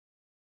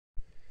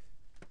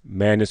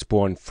Man is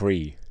born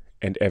free,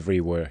 and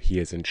everywhere he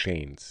is in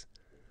chains.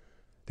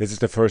 This is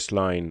the first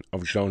line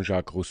of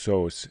Jean-Jacques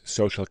Rousseau's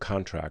Social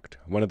Contract,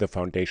 one of the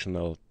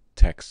foundational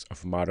texts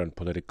of modern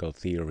political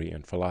theory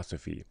and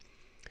philosophy.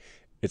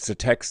 It's a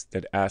text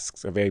that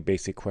asks a very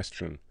basic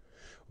question.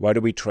 Why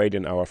do we trade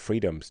in our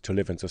freedoms to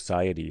live in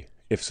society,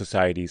 if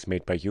society is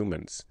made by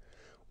humans?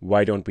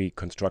 Why don't we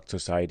construct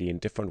society in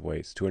different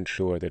ways to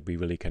ensure that we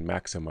really can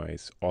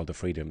maximize all the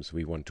freedoms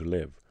we want to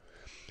live?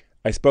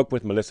 I spoke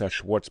with Melissa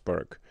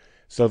Schwartzberg,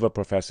 Silver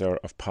Professor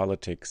of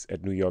Politics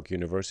at New York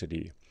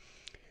University,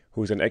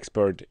 who's an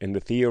expert in the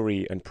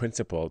theory and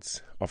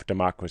principles of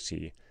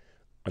democracy,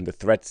 on the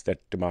threats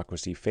that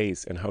democracy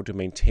face, and how to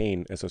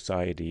maintain a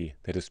society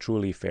that is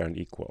truly fair and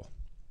equal.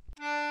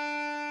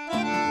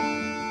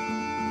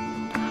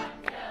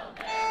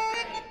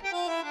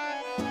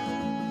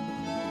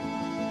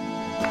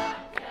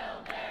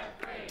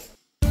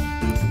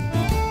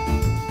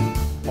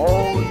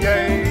 Oh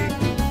yay,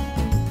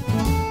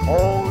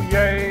 oh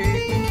yay,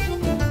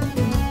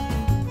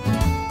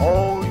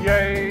 oh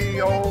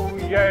yay, oh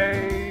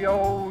yay,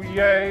 oh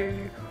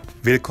yay.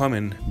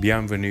 Willkommen,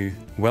 bienvenue,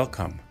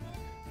 welcome.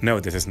 No,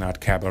 this is not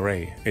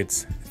cabaret,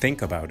 it's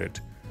Think About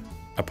It,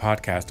 a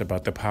podcast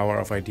about the power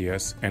of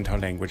ideas and how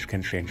language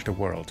can change the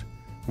world,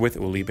 with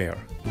Uli Baer.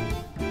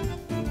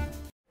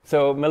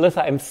 So,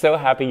 Melissa, I'm so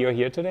happy you're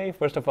here today.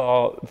 First of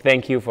all,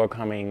 thank you for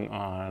coming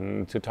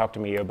on to talk to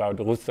me about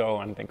Rousseau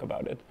and Think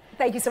About It.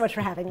 Thank you so much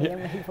for having me.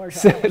 I'm looking forward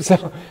to it.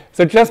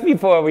 So just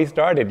before we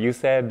started, you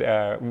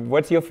said,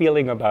 what's your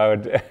feeling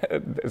about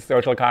the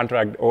social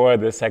contract or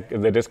the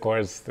second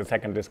discourse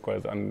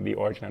on the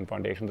origin and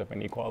foundations of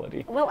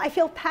inequality? Well, I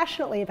feel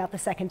passionately about the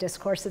second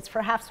discourse. It's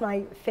perhaps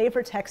my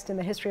favorite text in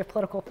the history of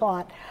political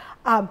thought.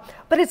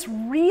 But it's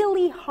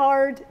really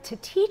hard to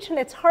teach and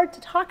it's hard to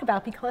talk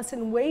about because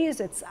in ways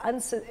it's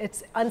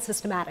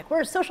unsystematic.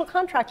 Whereas social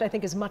contract, I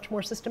think, is much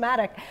more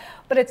systematic,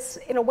 but it's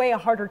in a way a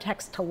harder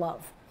text to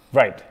love.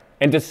 Right.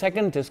 And the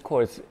second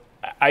discourse,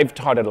 I've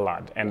taught it a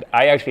lot, and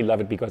I actually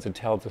love it because it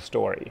tells a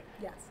story.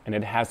 Yes. And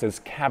it has this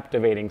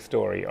captivating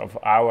story of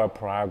our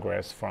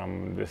progress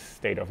from this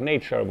state of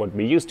nature, what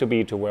we used to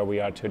be, to where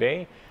we are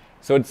today.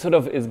 So it sort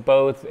of is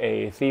both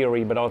a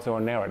theory but also a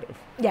narrative.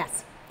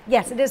 Yes.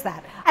 Yes, it is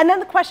that. And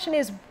then the question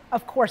is,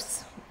 of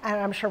course,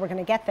 and I'm sure we're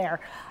going to get there,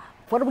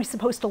 what are we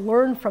supposed to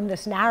learn from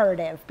this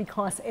narrative?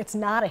 Because it's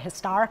not a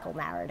historical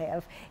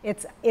narrative.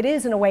 It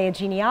is, in a way, a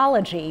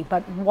genealogy,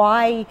 but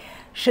why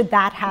should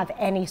that have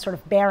any sort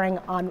of bearing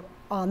on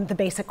the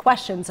basic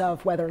questions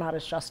of whether or not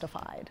it's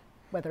justified,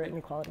 whether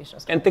inequality is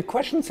justified? And the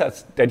questions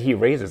that he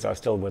raises are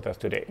still with us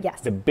today.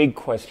 Yes. The big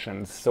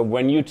questions. So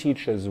when you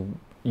teach us,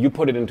 you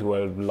put it into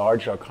a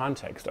larger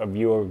context of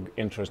your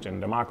interest in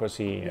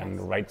democracy and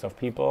the rights of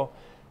people.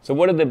 So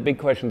what are the big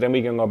questions? Then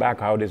we can go back.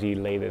 How does he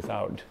lay this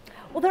out?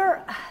 Well,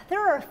 there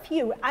are a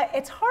few.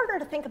 It's harder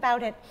to think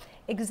about it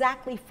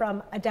exactly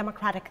from a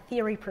democratic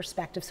theory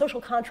perspective.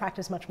 Social contract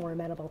is much more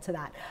amenable to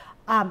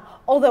that.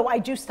 Although I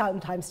do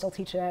sometimes still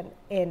teach it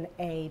in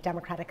a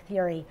democratic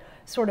theory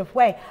sort of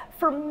way.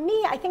 For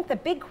me, I think the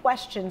big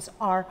questions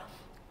are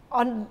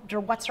under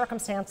what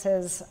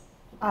circumstances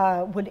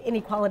would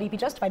inequality be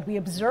justified? We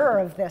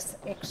observe this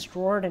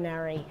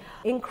extraordinary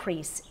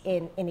increase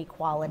in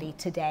inequality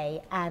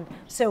today. And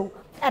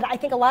I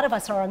think a lot of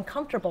us are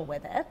uncomfortable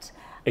with it.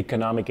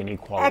 Economic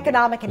inequality.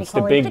 Economic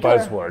inequality. It's the big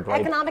buzzword,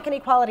 right? Economic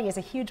inequality is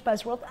a huge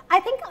buzzword. I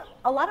think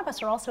a lot of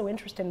us are also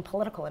interested in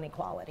political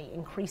inequality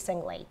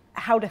increasingly.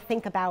 How to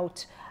think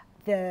about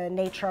the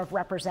nature of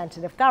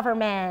representative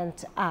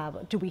government.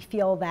 Do we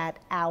feel that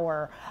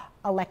our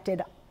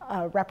elected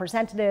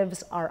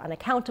representatives are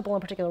unaccountable in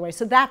particular ways?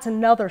 So that's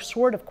another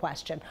sort of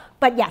question.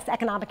 But yes,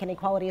 economic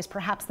inequality is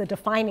perhaps the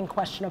defining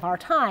question of our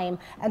time,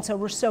 and so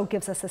Rousseau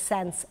gives us a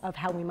sense of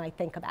how we might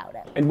think about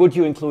it. And would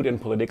you include in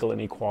political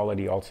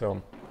inequality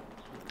also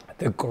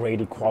the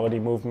great equality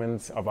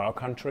movements of our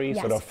country?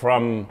 Yes. Sort of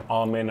from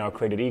all men are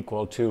created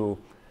equal to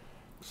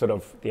sort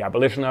of the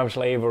abolition of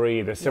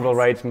slavery, the civil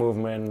rights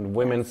movement,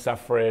 women's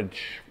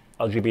suffrage,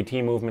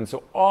 LGBT movement.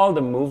 So all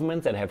the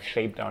movements that have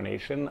shaped our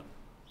nation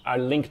are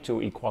linked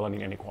to equality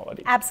and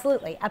inequality.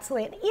 Absolutely,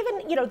 absolutely. And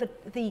even,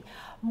 the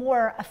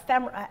more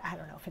ephemeral, I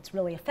don't know if it's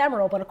really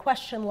ephemeral, but a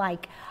question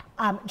like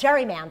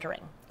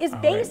gerrymandering is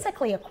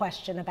basically a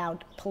question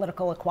about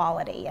political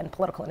equality and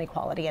political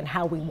inequality and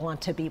how we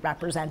want to be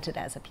represented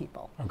as a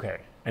people. Okay.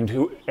 And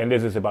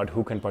this is about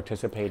who can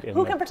participate in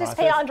who can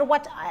participate process? Under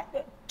what,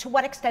 to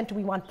what extent do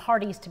we want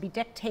parties to be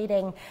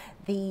dictating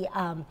the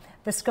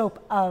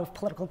scope of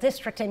political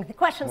districting? The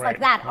questions like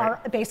that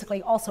are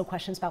basically also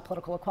questions about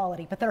political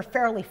equality, but they're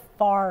fairly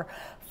far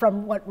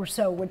from what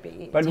Rousseau would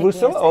be. But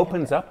Rousseau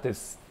opens up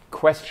this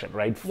question,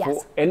 right?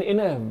 Yes. And in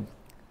a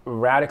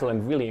radical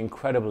and really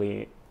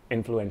incredibly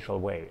influential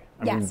way.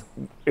 I mean,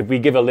 if we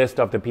give a list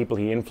of the people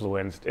he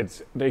influenced,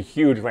 it's the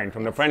huge range,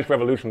 from the French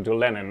Revolution to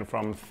Lenin,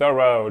 from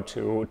Thoreau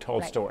to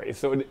Tolstoy.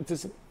 So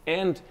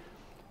and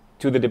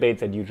to the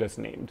debates that you just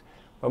named.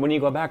 But when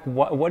you go back,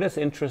 what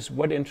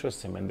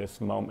interests him in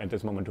this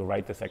moment, to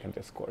write the second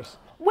discourse?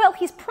 Well,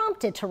 he's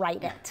prompted to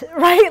write it,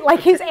 right? Like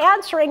he's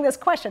answering this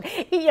question.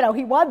 He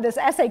won this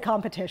essay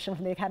competition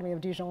from the Academy of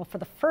Dijon for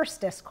the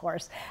first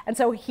discourse, and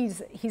so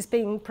he's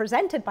being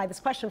presented by this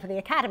question for the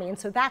Academy, and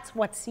so that's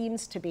what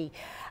seems to be,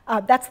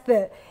 that's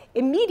the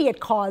immediate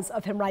cause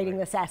of him writing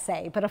this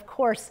essay. But of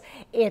course,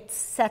 it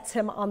sets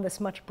him on this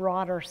much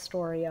broader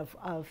story of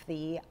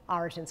the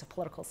origins of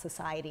political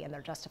society and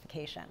their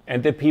justification.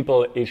 And the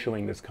people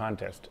issuing this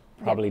contest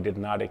probably did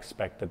not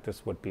expect that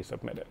this would be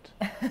submitted.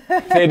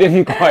 They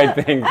didn't quite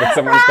think that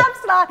someone... Perhaps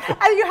not.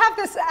 And you have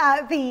this,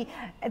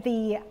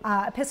 the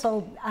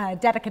epistle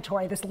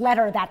dedicatory, this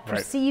letter that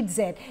precedes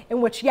it,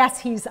 in which, yes,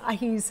 he's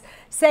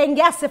saying,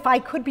 yes, if I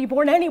could be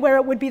born anywhere,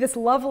 it would be this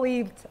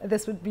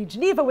would be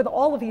Geneva with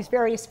all of these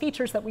various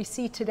features that we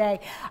see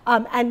today.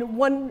 And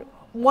one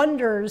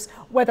wonders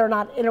whether or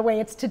not, in a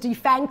way, it's to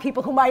defang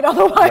people who might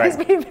otherwise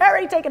be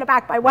very taken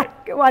aback by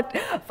what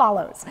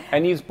follows.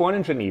 And he's born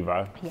in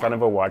Geneva, son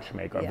of a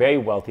watchmaker, very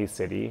wealthy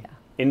city,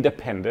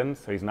 independent,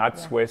 so he's not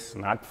Swiss,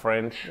 not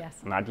French,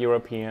 not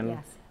European,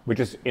 which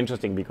is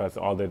interesting because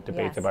all the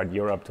debates about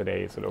Europe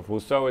today, sort of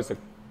Rousseau is a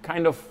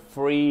kind of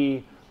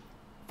free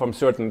from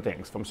certain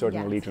things, from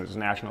certain allegiances,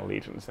 national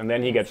allegiance. And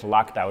then he gets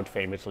locked out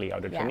famously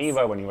out of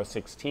Geneva when he was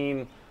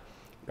 16,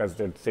 because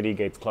the city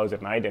gates close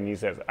at night, and he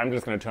says, I'm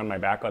just going to turn my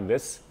back on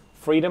this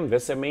freedom,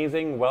 this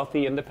amazing,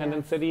 wealthy,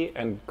 independent city,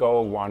 and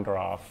go wander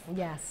off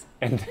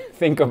and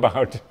think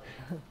about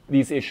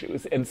these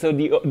issues. And so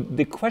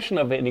the question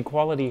of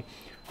inequality,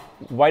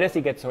 why does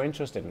he get so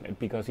interested in it?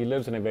 Because he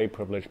lives in a very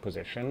privileged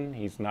position.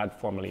 He's not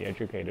formally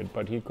educated,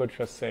 but he could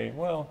just say,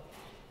 well,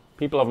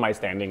 people of my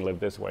standing live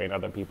this way, and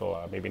other people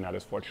are maybe not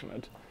as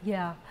fortunate.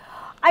 Yeah.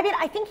 I mean,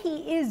 I think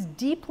he is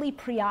deeply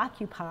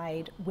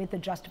preoccupied with the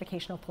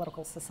justification of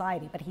political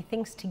society, but he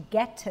thinks to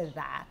get to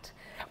that,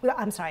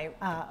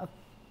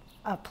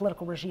 of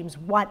political regimes,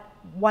 what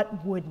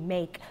would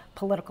make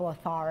political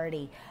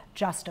authority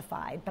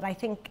justified. But I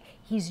think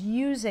he's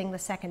using the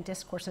second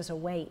discourse as a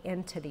way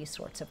into these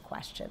sorts of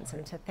questions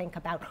and to think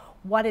about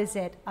what is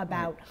it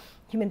about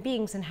human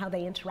beings and how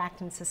they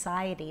interact in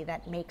society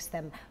that makes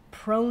them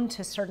prone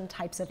to certain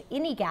types of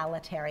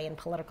inegalitarian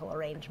political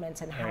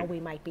arrangements, and how we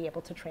might be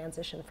able to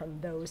transition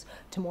from those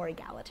to more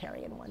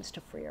egalitarian ones,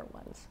 to freer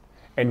ones.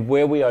 And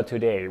where we are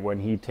today, when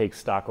he takes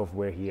stock of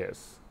where he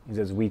is, he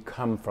says, we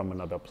come from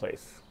another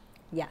place.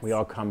 Yes. We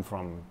all come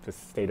from this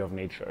state of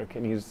nature.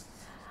 Can you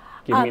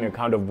give me an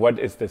account of what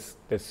is this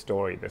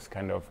story, this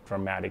kind of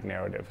dramatic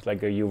narrative? It's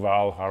like a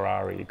Yuval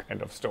Harari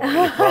kind of story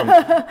from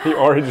the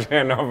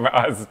origin of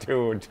us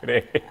to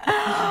today.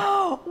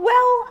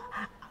 Well,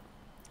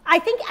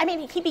 I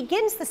mean, he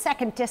begins the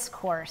second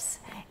discourse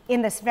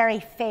in this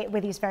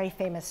with these very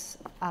famous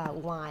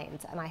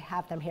lines, and I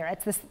have them here.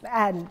 It's this,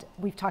 and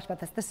we've talked about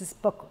this. This is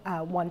book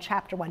 1,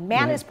 chapter 1.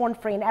 Man is born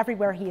free, and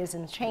everywhere he is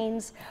in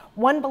chains.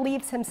 One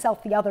believes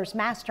himself the other's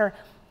master,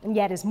 and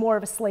yet is more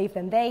of a slave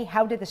than they.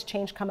 How did this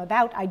change come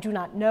about? I do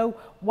not know.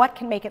 What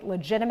can make it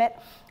legitimate?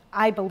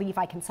 I believe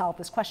I can solve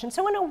this question.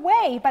 So in a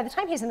way, by the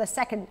time he's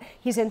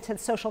into the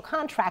social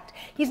contract,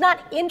 he's not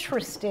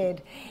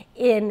interested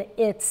in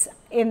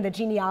the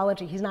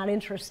genealogy. He's not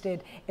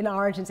interested in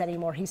origins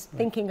anymore. He's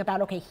thinking about,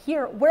 okay,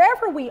 here,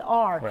 wherever we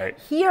are,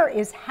 here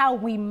is how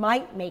we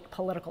might make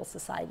political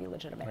society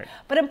legitimate.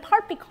 But in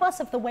part because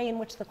of the way in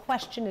which the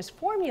question is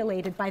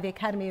formulated by the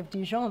Academy of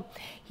Dijon,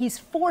 he's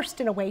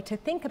forced in a way to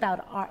think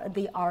about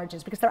the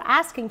origins, because they're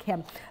asking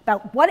him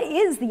about what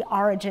is the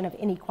origin of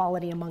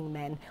inequality among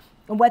men,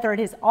 and whether it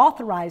is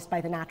authorized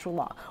by the natural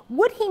law.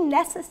 Would he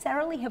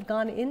necessarily have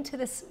gone into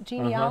this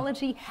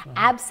genealogy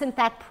absent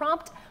that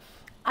prompt?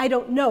 I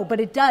don't know, but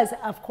it does,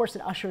 of course,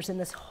 it ushers in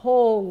this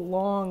whole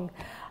long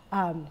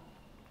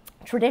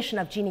tradition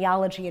of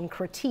genealogy and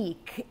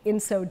critique in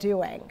so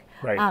doing.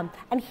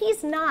 And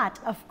he's not,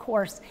 of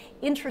course,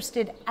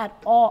 interested at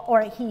all,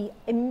 or he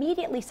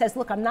immediately says,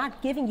 look, I'm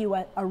not giving you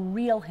a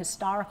real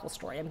historical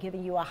story. I'm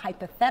giving you a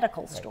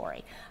hypothetical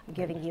story. I'm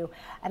giving you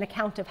an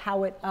account of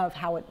how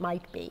it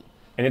might be.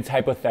 And it's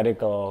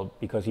hypothetical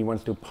because he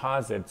wants to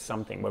posit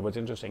something. But what's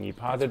interesting, he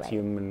posits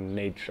human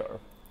nature.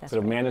 So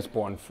the man is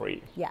born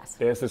free. Yes.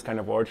 There's this kind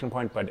of origin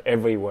point, but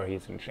everywhere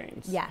he's in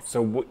chains. Yes.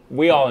 So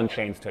we're all in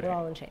chains today. We're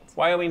all in chains.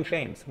 Why are we in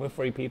chains? We're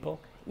free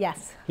people.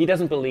 Yes. He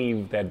doesn't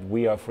believe that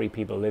we are free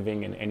people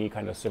living in any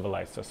kind of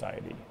civilized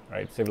society,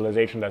 right?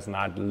 Civilization does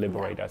not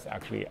liberate us,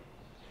 actually.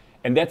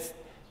 And that's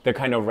the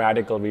kind of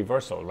radical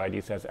reversal, right?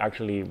 He says,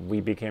 actually, we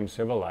became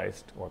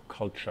civilized or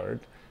cultured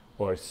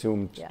or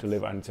assumed to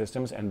live on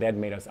systems, and that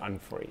made us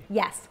unfree.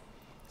 Yes.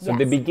 So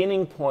the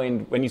beginning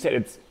point, when you said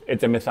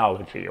it's a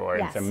mythology or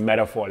it's a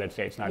metaphor, let's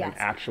say it's not an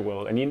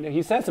actual, and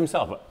he says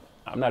himself,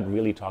 I'm not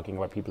really talking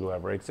about people who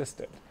ever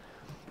existed.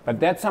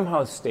 But that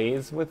somehow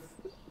stays with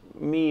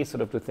me,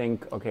 sort of to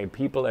think, okay,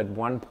 people at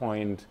one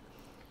point,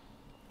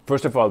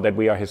 first of all, that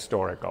we are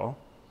historical,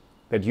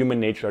 that human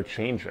nature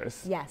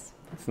changes. Yes.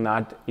 It's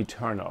not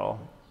eternal.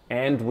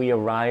 And we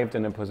arrived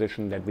in a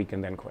position that we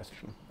can then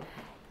question.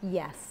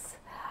 Yes.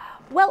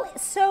 Well,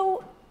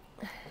 so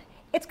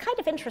it's kind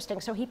of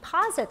interesting. So he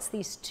posits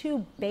these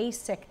two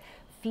basic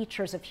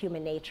features of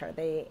human nature,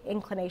 the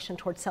inclination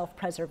towards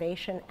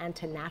self-preservation and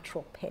to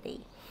natural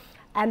pity.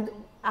 And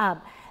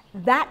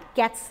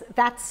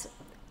that's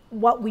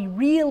what we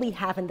really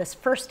have in this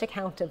first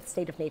account of the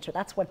state of nature.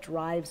 That's what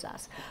drives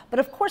us. But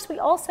of course, we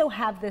also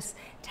have this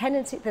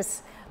tendency,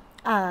 this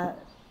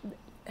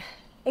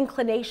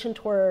inclination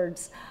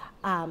towards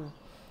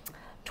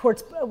to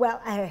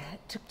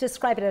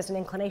describe it as an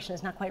inclination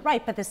is not quite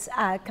right, but this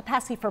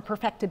capacity for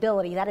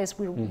perfectibility. That is,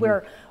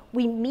 where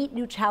we meet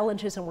new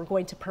challenges and we're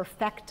going to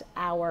perfect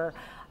our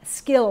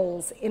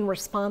skills in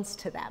response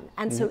to them.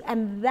 And so,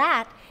 and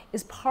that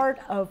is part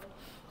of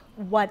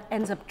what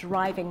ends up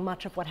driving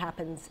much of what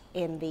happens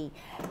in the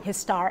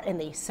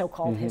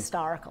so-called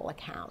historical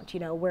account. You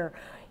know, where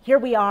here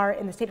we are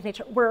in the state of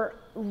nature, we're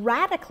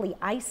radically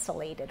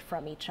isolated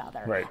from each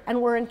other, right,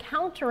 and we're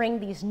encountering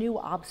these new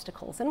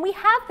obstacles. And we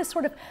have this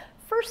sort of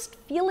first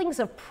feelings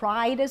of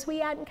pride as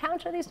we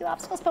encounter these new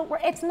obstacles, but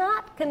it's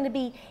not going to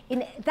be,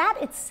 that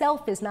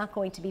itself is not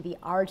going to be the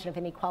origin of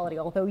inequality,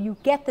 although you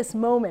get this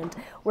moment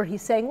where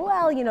he's saying,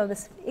 well, you know,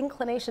 this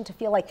inclination to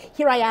feel like,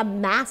 here I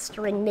am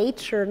mastering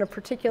nature in a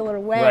particular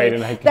way. Right,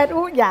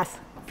 and yes.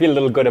 Feel a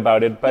little good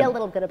about it, but feel a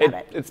little good about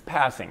it. It's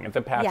passing. It's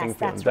a passing yes,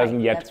 feeling. It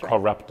doesn't yet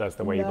corrupt us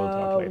the way you will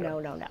talk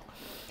later.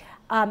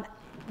 No.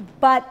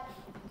 But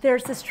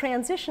there's this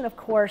transition, of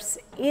course,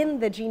 in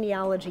the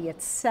genealogy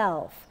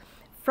itself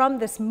from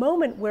this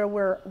moment where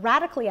we're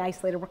radically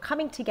isolated, we're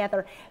coming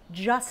together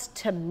just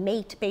to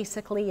mate,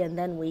 basically, and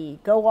then we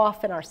go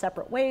off in our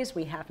separate ways.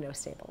 We have no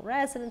stable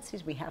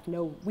residencies. We have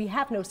no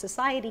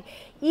society.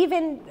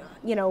 Even,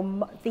 you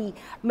know, the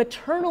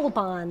maternal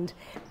bond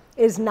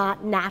is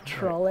not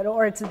natural,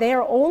 or it's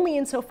there only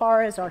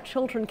insofar as our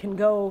children can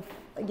go,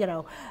 you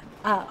know,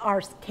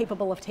 are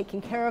capable of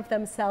taking care of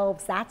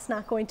themselves. That's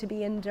not going to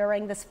be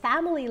enduring. This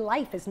family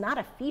life is not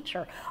a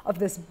feature of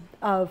this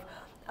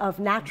of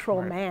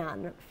natural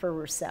man for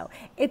Rousseau.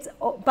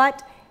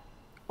 But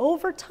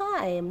over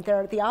time,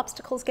 the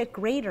obstacles get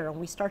greater, and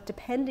we start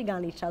depending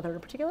on each other in a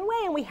particular way,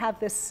 and we have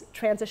this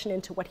transition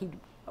into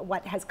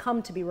what has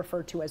come to be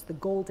referred to as the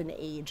Golden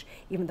Age,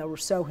 even though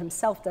Rousseau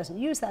himself doesn't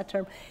use that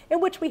term, in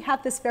which we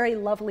have this very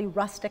lovely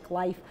rustic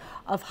life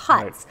of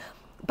huts.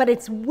 Right. But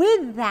it's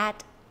with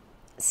that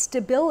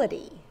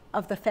stability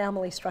of the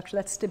family structure,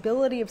 that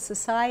stability of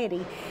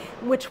society,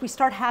 in which we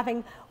start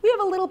having, we have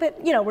a little bit,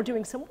 you know, we're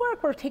doing some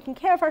work, we're taking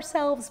care of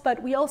ourselves,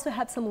 but we also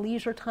have some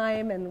leisure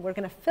time, and we're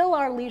going to fill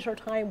our leisure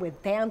time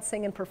with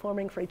dancing and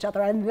performing for each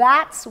other, and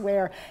that's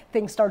where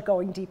things start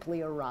going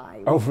deeply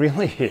awry. Oh,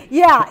 really?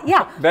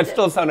 Yeah. That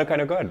still sounded kind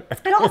of good.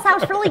 It all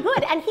sounds really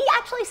good, and he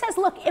actually says,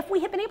 look, if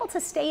we had been able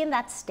to stay in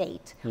that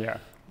state,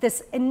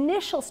 this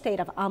initial state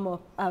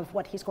of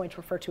what he's going to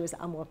refer to as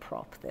amour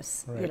propre,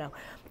 this, you know,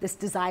 this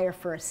desire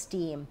for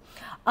esteem,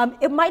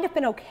 it might have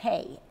been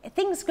okay.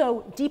 Things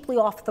go deeply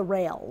off the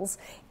rails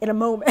in a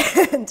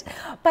moment,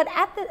 but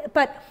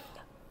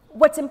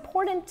what's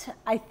important,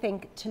 I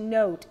think, to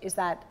note is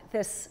that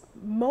this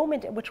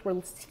moment in which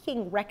we're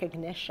seeking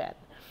recognition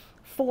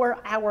for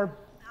our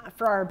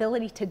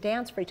ability to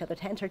dance for each other,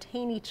 to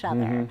entertain each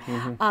other,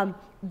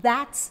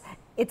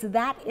 it's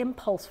that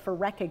impulse for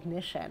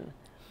recognition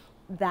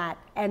that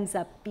ends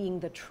up being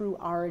the true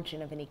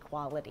origin of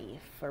inequality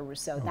for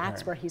Rousseau. Okay.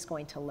 That's where he's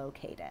going to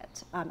locate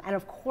it. And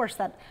of course,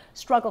 that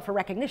struggle for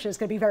recognition is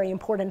going to be very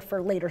important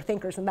for later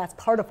thinkers, and that's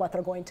part of what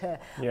they're going to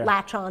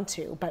latch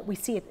onto. But we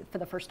see it for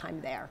the first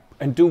time there.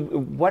 And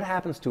what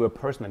happens to a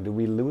person? And do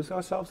we lose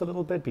ourselves a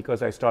little bit?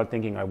 Because I start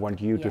thinking, I want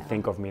you to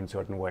think of me in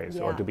certain ways,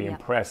 or to be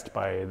impressed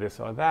by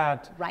this or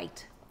that.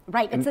 Right.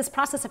 Right, it's this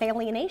process of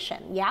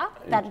alienation,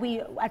 that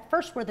we, at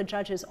first, we're the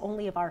judges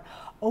only of our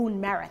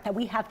own merit, that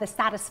we have the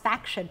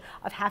satisfaction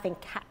of having,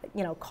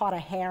 caught a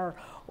hare,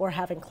 or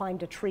having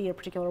climbed a tree a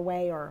particular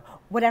way, or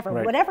whatever.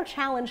 Right. Whatever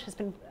challenge has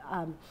been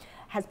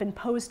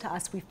posed to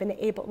us,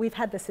 we've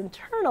had this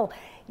internal,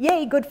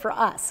 yay, good for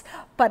us.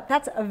 But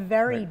that's a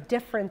very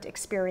different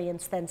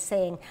experience than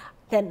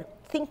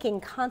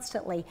thinking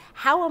constantly,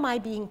 how am I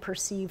being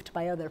perceived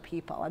by other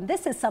people? And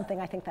this is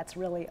something I think that's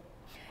really,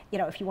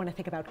 if you want to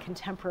think about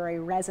contemporary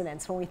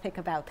resonance, when we think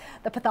about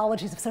the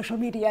pathologies of social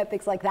media and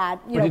things like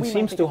that. But it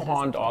seems to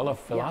haunt all of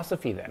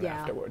philosophy then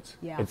afterwards.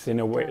 Yeah. It's in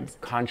a way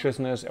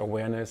consciousness,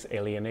 awareness,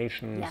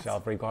 alienation,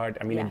 self-regard.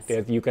 I mean,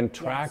 you can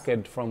track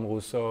it from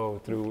Rousseau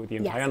through the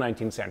entire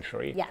 19th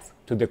century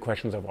to the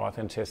questions of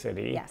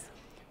authenticity,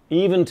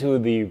 even to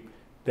the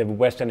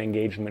Western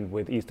engagement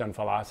with Eastern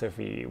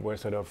philosophy, where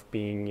sort of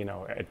being,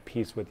 at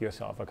peace with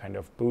yourself, a kind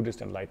of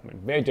Buddhist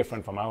enlightenment, very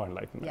different from our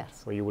enlightenment,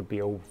 where you would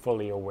be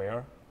fully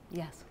aware.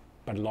 Yes.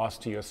 But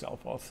lost to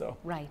yourself also.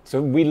 Right. So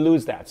we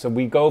lose that. So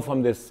we go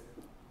from this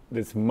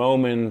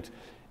moment,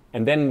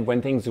 and then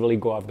when things really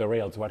go off the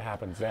rails, what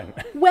happens then?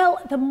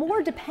 Well, the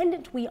more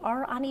dependent we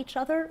are on each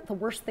other, the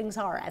worse things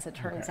are, as it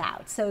turns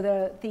out. So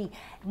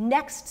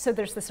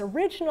there's this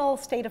original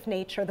state of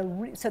nature.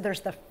 So there's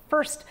the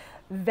first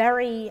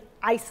very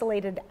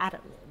isolated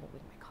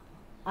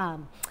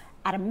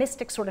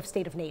atomistic sort of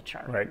state of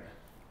nature. Right.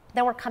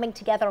 Then we're coming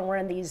together and we're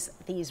in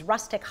these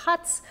rustic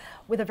huts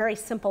with a very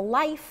simple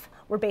life.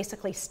 We're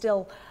basically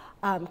still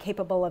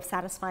capable of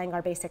satisfying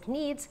our basic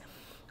needs.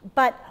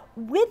 But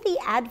with the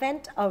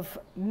advent of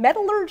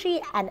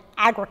metallurgy and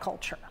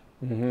agriculture,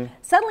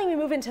 suddenly we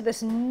move into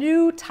this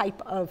new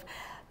type of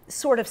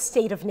sort of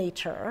state of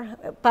nature.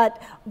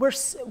 But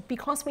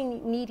because we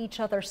need each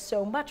other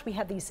so much, we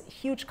have these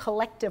huge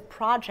collective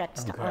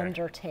projects to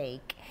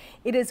undertake.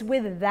 It is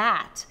with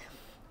that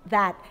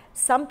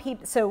some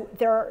people, so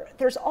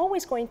there's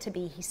always going to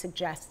be, he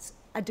suggests,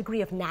 a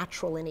degree of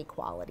natural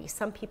inequality.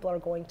 Some people are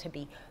going to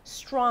be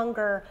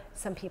stronger,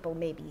 some people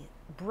may be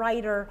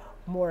brighter,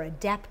 more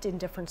adept in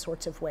different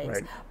sorts of ways.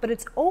 Right. But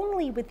it's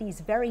only with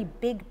these very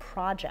big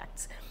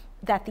projects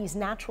that these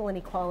natural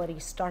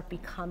inequalities start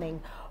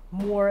becoming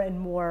more and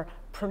more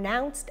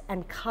pronounced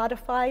and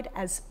codified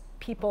as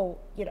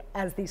people,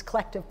 as these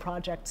collective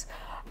projects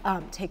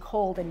take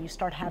hold, and you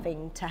start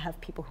having to have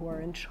people who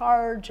are in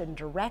charge and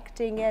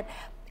directing it.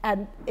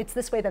 And it's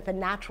this way that the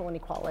natural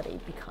inequality,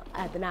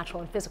 the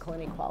natural and physical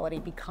inequality,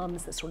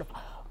 becomes this sort of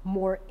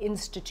more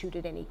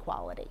instituted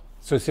inequality.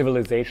 So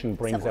civilization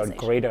brings out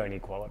greater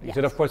inequality. Yes.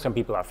 So of course some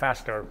people are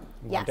faster.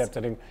 Yes. That's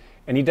the thing.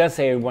 And he does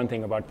say one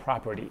thing about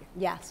property.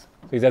 Yes.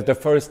 So he says the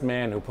first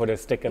man who put a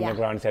stick in Yeah. the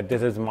ground and said,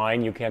 "This is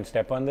mine, you can't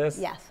step on this."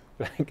 Yes.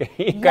 Like,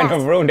 he kind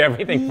of ruined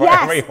everything for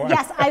everyone.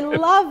 Yes, I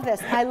love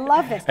this. I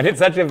love this. And it's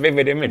such a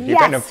vivid image. You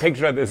Yes. kind of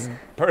picture this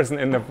person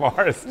in the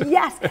forest.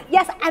 Yes,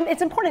 and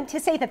it's important to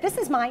say that this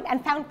is mine,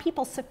 and found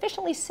people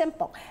sufficiently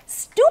simple,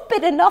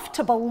 stupid enough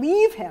to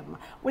believe him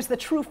was the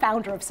true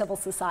founder of civil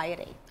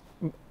society.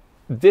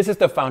 This is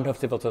the founder of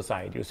civil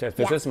society who says,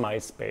 this Yes. is my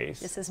space.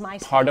 This is my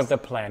Part space. of the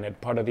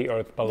planet, part of the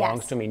earth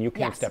belongs Yes. to me, and you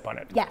can't Yes. step on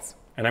it. Yes.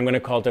 And I'm going to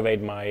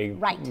cultivate my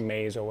Right.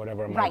 maize or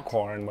whatever, my Right.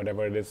 corn,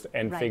 whatever it is,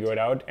 and Right. figure it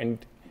out.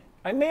 And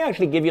I may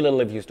actually give you a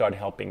little if you start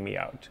helping me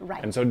out.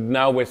 Right. And so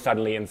now we're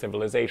suddenly in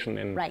civilization,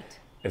 in Right.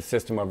 a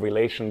system of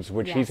relations,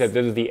 which he Yes. says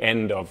this is the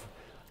end of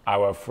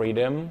our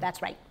freedom.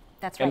 That's right.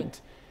 That's right.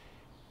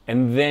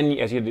 And then,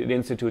 as it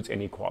institutes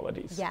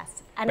inequalities.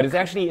 Yes. But it's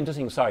actually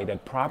interesting,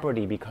 that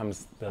property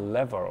becomes the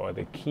lever or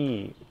the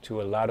key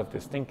to a lot of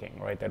this thinking,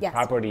 right? That Yes.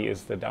 property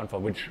is the downfall,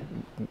 which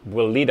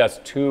will lead us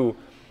to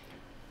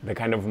the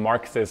kind of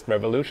Marxist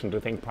revolution, to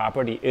think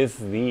property is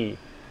the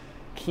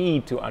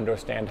key to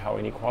understand how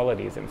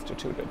inequality is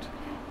instituted.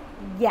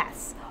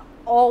 Yes,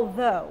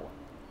 although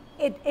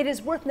it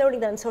is worth noting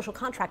that in social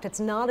contract, it's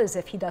not as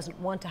if he doesn't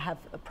want to have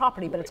a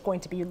property, but it's going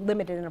to be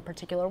limited in a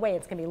particular way.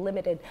 It's going to be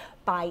limited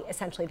by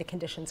essentially the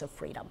conditions of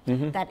freedom.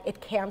 That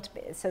it can't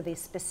be. So the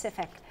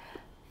specific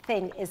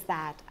thing is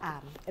that,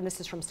 and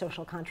this is from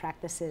Social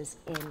Contract, this is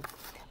in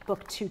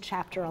Book 2,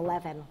 Chapter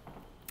 11,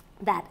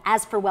 that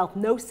as for wealth,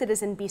 no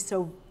citizen be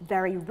so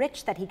very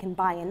rich that he can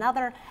buy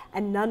another,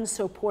 and none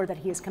so poor that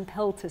he is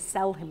compelled to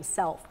sell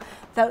himself.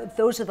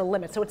 Those are the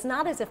limits. So it's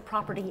not as if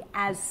property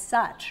as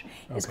such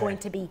is going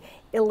to be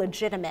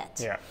illegitimate.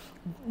 Yeah.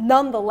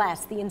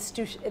 Nonetheless, the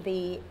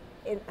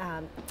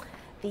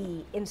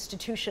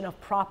institution of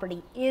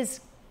property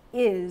is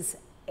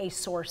a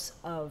source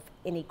of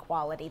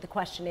inequality. The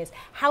question is,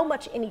 how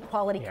much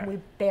inequality can we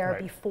bear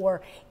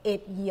before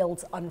it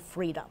yields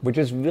unfreedom? Which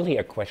is really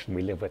a question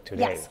we live with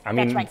today. Yes, I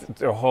mean, that's right.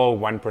 the whole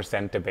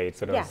 1% debate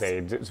sort of Yes. say,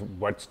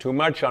 what's too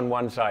much on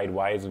one side?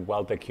 Why is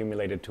wealth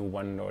accumulated to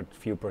 1 or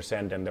few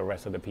percent and the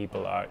rest of the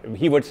people are?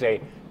 He would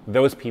say,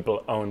 those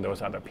people own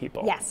those other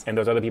people. Yes. And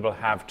those other people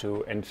have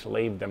to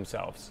enslave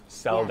themselves,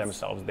 sell Yes.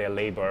 themselves, their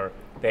labor,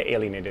 their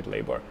alienated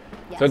labor.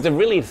 Yes. So it's a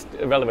really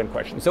relevant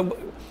question.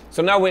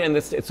 So now we're in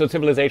this, so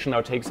civilization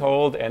now takes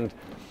hold, and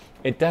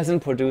it doesn't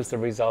produce the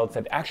results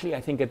that actually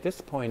I think at this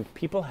point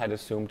people had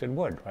assumed it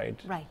would, right?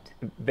 Right.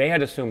 They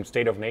had assumed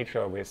state of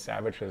nature with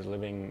savages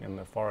living in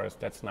the forest,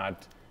 that's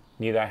not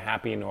neither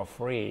happy nor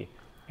free.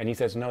 And he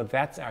says, no,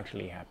 that's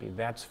actually happy,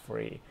 that's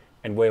free.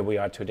 And where we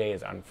are today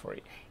is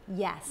unfree.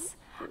 Yes.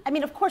 I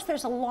mean, of course,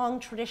 there's a long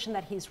tradition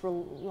that he's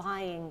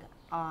relying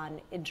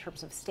on in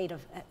terms of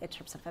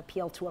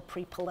appeal to a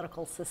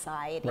pre-political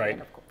society. Right.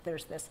 And of course,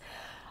 there's this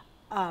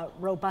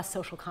robust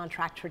social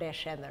contract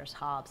tradition. There's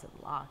Hobbes and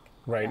Locke,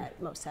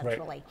 most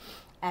centrally.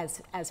 And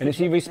is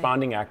he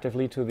responding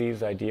actively to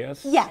these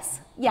ideas?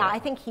 Yes. Yeah, I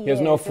think he is. He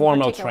has no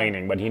formal particular.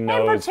 training, but he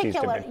knows in he's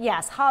particular,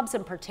 yes, Hobbes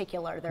in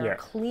particular, there are Yeah.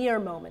 clear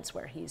moments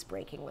where he's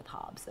breaking with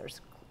Hobbes.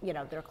 There's,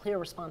 there are clear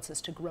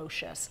responses to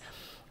Grotius.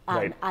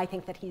 Right. I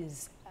think that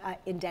he's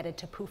indebted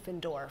to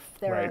Pufendorf.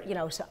 There Right.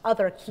 are, so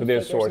other key So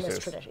there's figures in sources.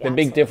 this tradition. The Yeah,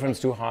 big absolutely. difference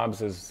to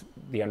Hobbes is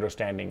the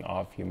understanding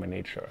of human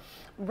nature.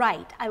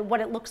 Right.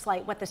 What it looks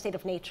like, what the state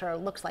of nature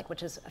looks like,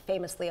 which is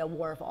famously a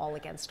war of all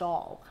against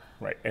all.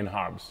 Right, in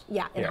Hobbes.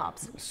 Yeah, in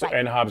Hobbes. So, Right.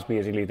 And Hobbes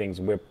basically thinks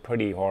we're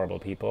pretty horrible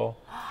people,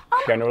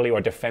 generally,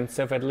 or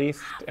defensive at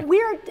least.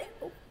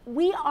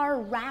 We are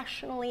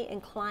rationally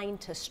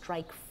inclined to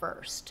strike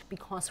first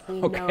because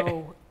we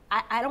know.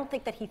 I don't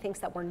think that he thinks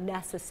that we're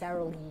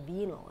necessarily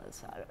venal,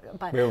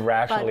 but We're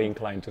rationally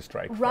inclined to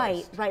strike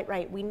Right, first.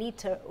 right. We need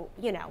to,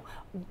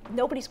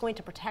 nobody's going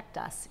to protect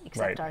us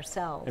except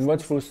ourselves. And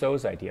what's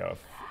Rousseau's idea of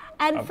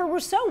And for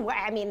Rousseau,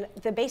 I mean,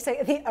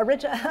 the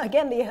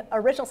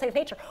original state of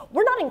nature,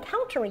 we're not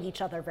encountering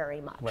each other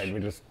very much. Right, we're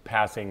just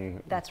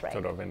passing That's right.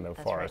 sort of in the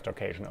That's forest right.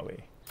 occasionally.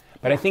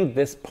 But I think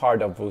this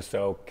part of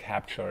Rousseau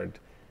captured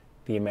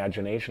the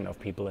imagination of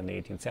people in the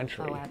 18th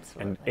century. Oh,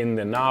 absolutely. And in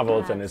the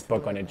novels and his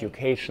book on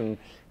education,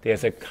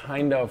 there's a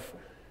kind of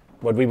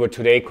what we would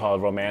today call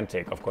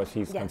romantic. Of course,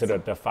 he's Yes.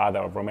 considered the father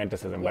of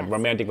romanticism, but Yes.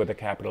 romantic with a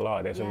capital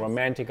R. There's a Yes.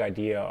 romantic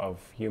idea of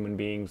human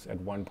beings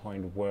at one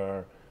point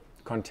were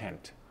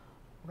content.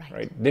 Right.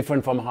 Right?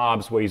 Different from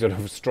Hobbes, where you sort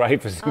of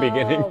strife at the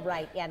beginning. Oh,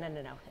 right. Yeah,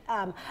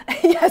 no.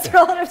 Yes,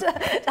 relative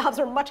to Hobbes,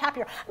 we're much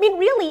happier. I mean,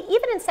 really,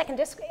 even in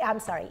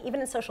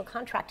Social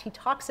Contract, he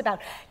talks about,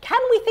 can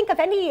we think of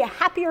any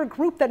happier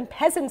group than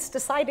peasants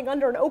deciding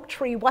under an oak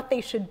tree what they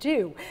should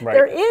do? Right.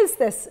 There is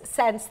this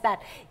sense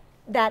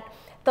that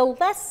the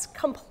less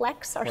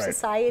complex our Right,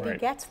 society right.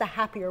 gets, the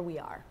happier we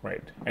are.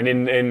 Right. And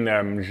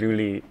in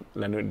Julie,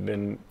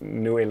 the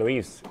New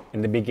Eloise,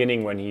 in the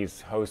beginning when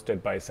he's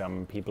hosted by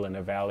some people in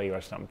a valley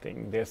or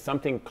something, there's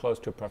something close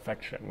to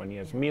perfection. When he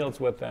has meals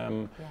with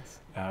them, Yes.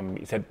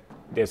 he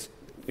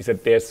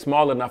said there's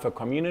small enough a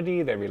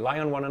community, they rely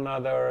on one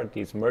another,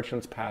 these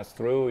merchants pass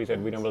through. He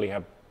said we don't really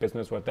have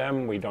business with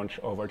them, we don't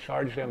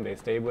overcharge them, they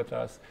stay with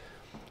us.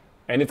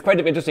 And it's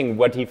quite interesting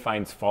what he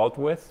finds fault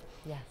with.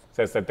 Yes.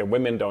 Says that the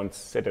women don't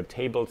sit at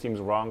table, seems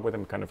wrong with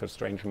him, kind of a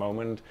strange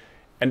moment.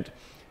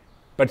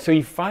 But so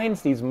he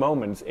finds these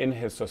moments in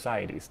his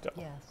society still,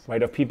 Yes.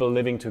 right, of people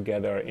living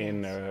together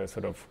in a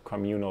sort of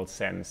communal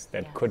sense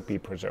that Yes. could be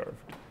preserved.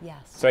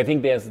 Yes. So I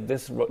think there's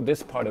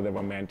this part of the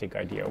romantic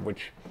idea,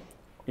 which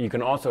you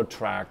can also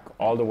track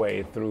all the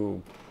way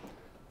through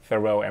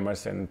Thoreau,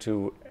 Emerson,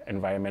 to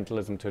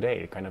environmentalism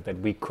today, kind of that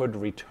we could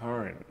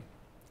return.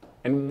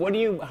 And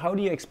how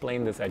do you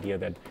explain this idea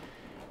that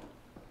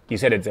you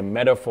said it's a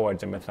metaphor,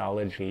 it's a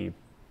mythology,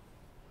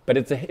 but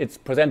it's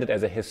presented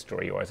as a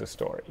history or as a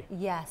story?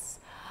 Yes.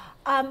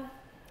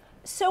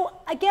 So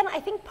again, I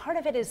think part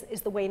of it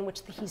is the way in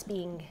which he's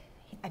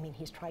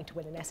trying to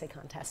win an essay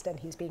contest and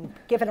he's being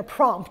given a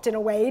prompt in a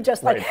way,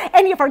 just like Right.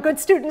 any of our good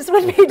students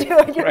would be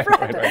doing.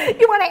 Right.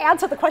 You want to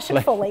answer the question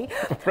fully.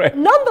 Right.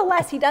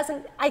 Nonetheless, he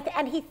doesn't,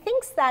 and he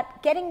thinks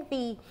that getting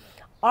the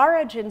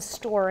origin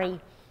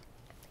story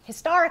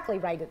historically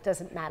right, it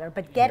doesn't matter,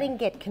 but getting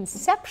it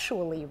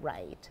conceptually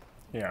right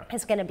Yeah.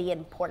 is going to be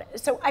important.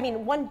 So, I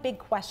mean, one big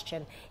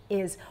question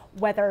is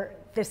whether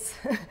this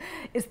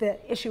is the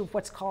issue of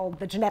what's called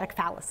the genetic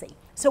fallacy.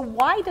 So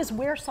why does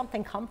where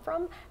something come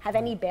from have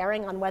any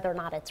bearing on whether or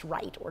not it's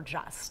right or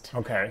just?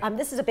 Okay.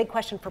 This is a big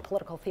question for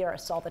political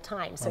theorists all the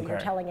time. So you're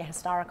Okay. telling a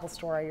historical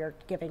story, you're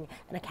giving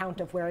an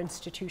account of where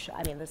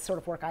the sort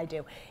of work I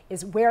do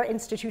is where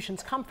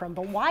institutions come from.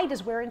 But why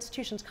does where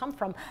institutions come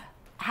from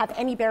have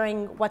any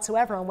bearing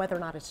whatsoever on whether or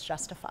not it's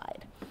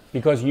justified?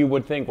 Because you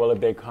would think, well,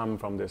 if they come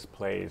from this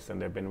place and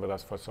they've been with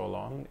us for so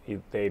long,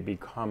 they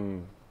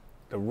become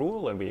the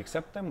rule and we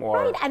accept them, or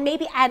Right, and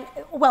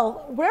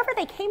wherever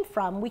they came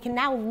from, we can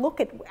now look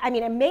at,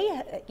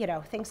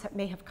 things that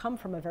may have come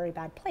from a very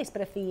bad place,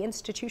 but if the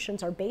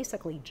institutions are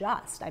basically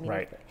just,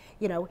 Right.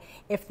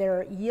 if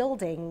they're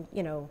yielding,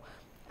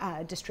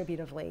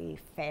 distributively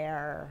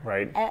fair,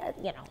 Right.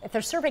 If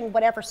they're serving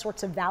whatever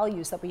sorts of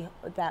values that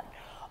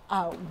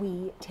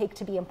we take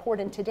to be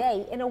important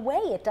today, in a way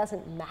it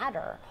doesn't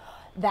matter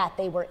that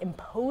they were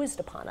imposed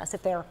upon us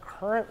if they're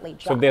currently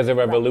just. so there's a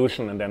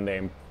revolution and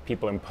then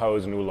people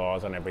impose new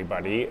laws on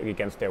everybody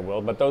against their will,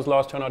 but those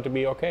laws turn out to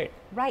be okay.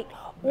 Right.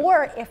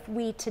 Or if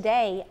we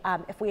today,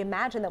 if we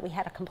imagine that we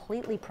had a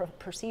completely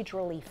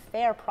procedurally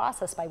fair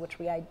process by which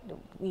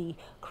we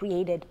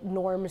created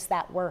norms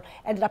that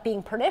ended up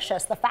being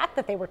pernicious, the fact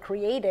that they were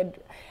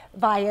created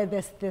via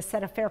this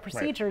set of fair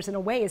procedures in a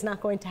way is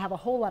not going to have a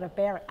whole lot of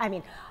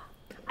bearing.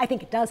 I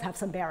think it does have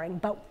some bearing,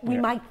 but we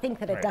might think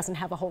that it Right. doesn't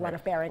have a whole lot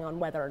of bearing on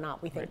whether or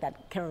not we think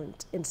that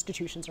current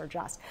institutions are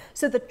just.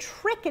 So the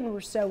trick in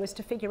Rousseau is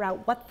to figure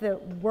out what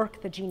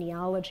the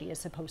genealogy is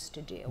supposed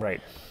to do. Right.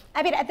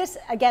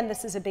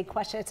 This is a big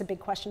question. It's a big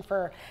question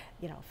for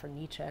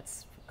Nietzsche,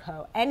 it's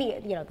Foucault,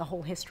 the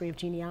whole history of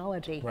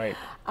genealogy. Right.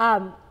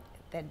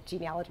 The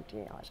genealogy,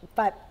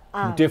 but.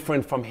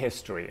 Different from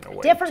history in a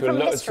way. Different from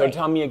history. So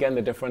tell me again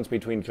the difference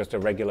between just a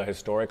regular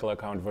historical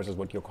account versus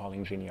what you're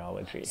calling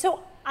genealogy.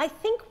 So I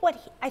think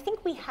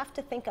we have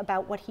to think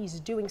about what he's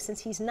doing, since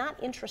he's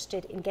not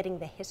interested in getting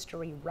the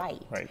history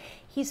right. Right.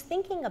 He's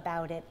thinking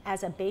about it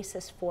as a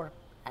basis for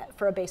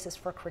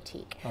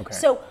critique. Okay.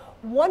 So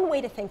one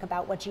way to think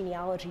about what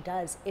genealogy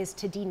does is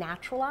to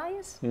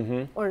denaturalize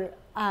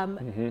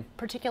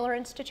particular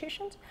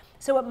institutions.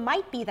 So it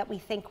might be that we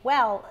think,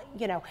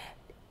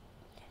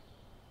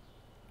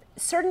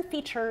 certain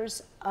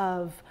features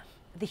of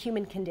the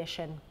human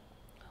condition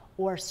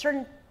or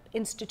certain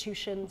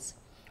institutions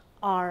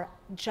are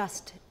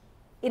just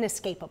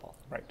inescapable.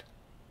 Right.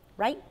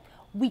 Right?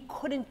 We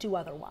couldn't do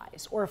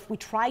otherwise, or if we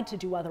tried to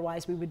do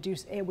otherwise,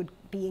 it would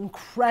be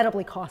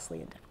incredibly costly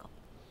and difficult.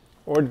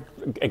 Or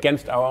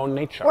against our own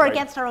nature. Or right?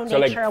 against our own so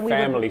nature, like and we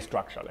family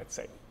structure, let's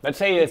say. Let's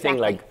say a thing Exactly.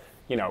 like,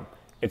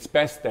 it's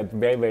best that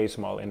very, very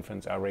small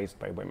infants are raised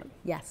by women.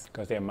 Yes.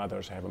 Because their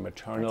mothers have a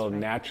maternal, That's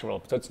right.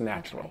 natural, so it's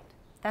natural.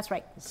 That's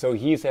right. So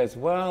he says,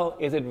 well,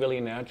 is it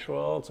really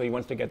natural? So he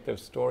wants to get the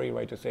story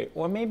right to say,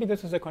 or maybe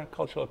this is a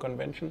cultural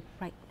convention.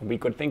 Right. And we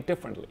could think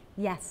differently.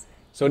 Yes.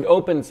 So it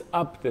opens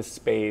up this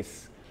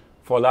space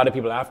for a lot of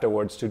people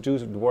afterwards to do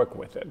work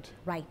with it.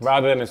 Right.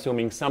 Rather than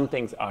assuming some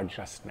things are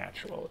just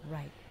natural.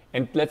 Right.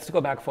 And let's go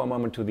back for a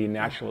moment to the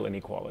natural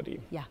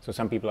inequality. Yeah. So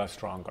some people are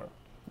stronger.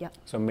 Yep.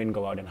 So men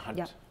go out and hunt,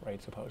 Yep.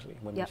 right, supposedly.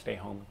 Women Yep. stay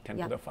home, tend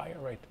Yep. to the fire,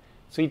 right?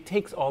 So he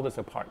takes all this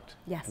apart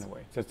Yes. in a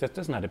way. So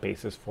that's not a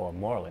basis for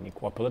moral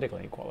inequality, political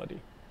inequality.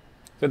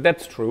 So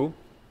that's true.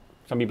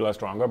 Some people are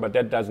stronger, but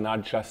that does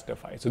not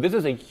justify. So this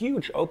is a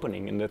huge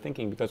opening in the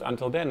thinking, because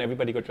until then,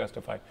 everybody could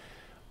justify,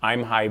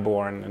 I'm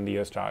highborn in the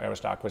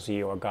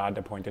aristocracy, or God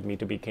appointed me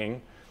to be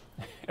king,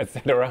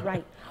 etc.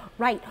 Right,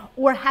 right.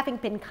 Or having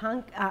been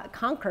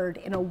conquered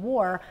in a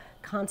war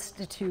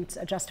constitutes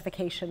a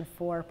justification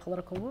for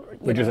political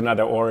Which is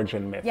another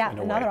origin myth. Yeah, in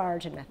a another way.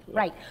 origin myth.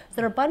 Right. So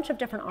there are a bunch of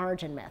different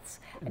origin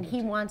myths, and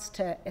he wants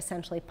to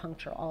essentially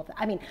puncture all of them.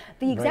 I mean,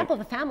 the example of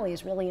the family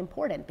is really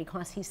important,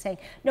 because he's saying,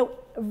 no,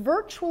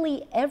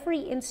 virtually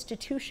every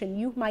institution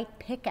you might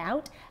pick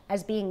out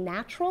as being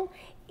natural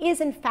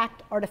is in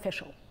fact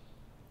artificial.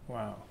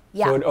 Wow.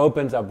 Yeah. So it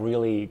opens up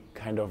really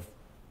kind of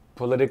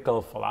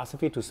political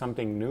philosophy to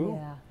something new.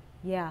 Yeah.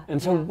 Yeah.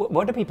 And so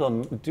what do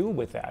people do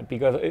with that?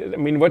 Because, I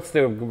mean, what's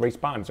the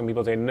response? Some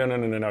people say,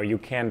 no, you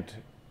can't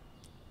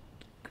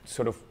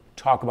sort of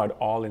talk about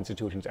all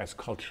institutions as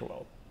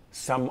cultural.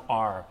 Some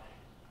are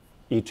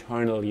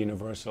eternal,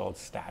 universal,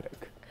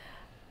 static.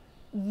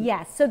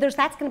 Yes, so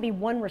that's going to be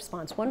one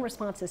response. One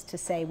response is to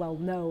say, well,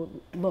 no,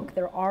 look,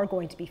 there are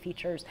going to be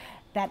features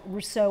that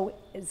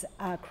Rousseau's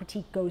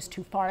critique goes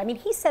too far. I mean,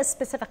 he says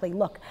specifically,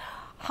 look,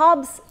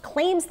 Hobbes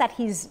claims that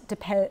he's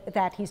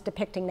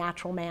depicting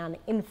natural man.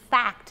 In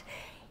fact,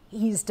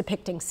 he's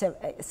depicting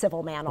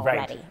civil man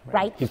already,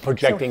 right? He's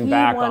projecting so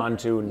back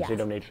onto yes. state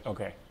of nature.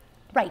 Okay.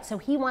 Right, so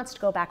he wants to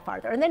go back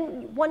farther. And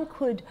then one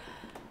could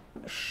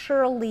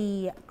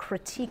surely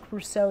critique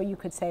Rousseau. You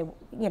could say,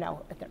 you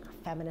know, there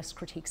are feminist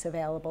critiques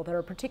available. There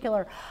are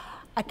particular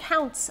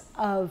accounts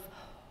of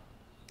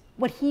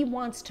what he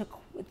wants to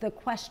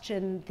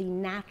question the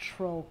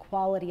natural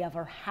quality of,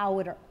 or how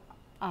it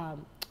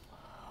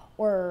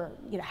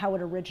how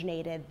it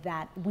originated,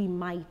 that we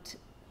might,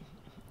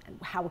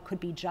 how it could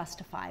be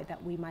justified,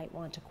 that we might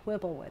want to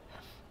quibble with.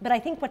 But I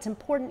think what's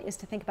important is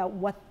to think about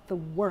what the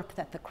work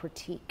that the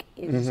critique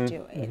is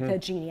doing, the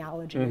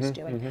genealogy is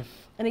doing.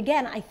 And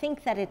again, I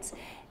think that it's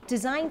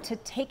designed to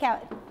take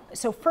out,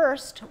 so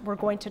first we're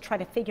going to try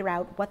to figure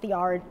out what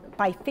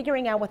by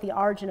figuring out what the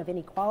origin of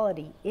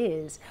inequality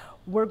is,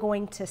 we're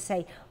going to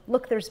say,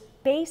 look, there's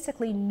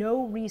basically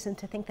no reason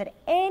to think that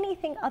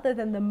anything other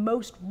than the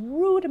most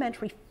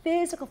rudimentary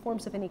physical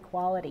forms of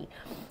inequality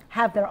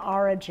have their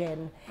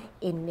origin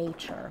in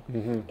nature.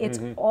 It's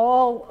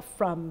all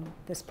from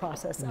this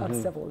process of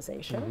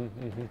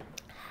civilization.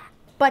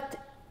 But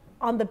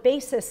on the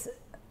basis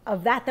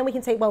of that, then we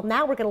can say, well,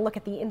 now we're going to look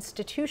at the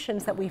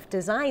institutions that we've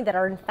designed that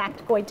are in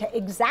fact going to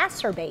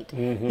exacerbate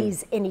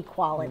these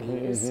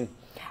inequalities.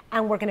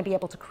 And we're going to be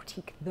able to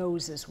critique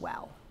those as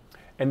well.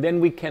 And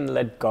then we can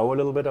let go a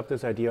little bit of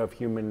this idea of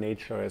human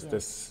nature as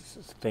this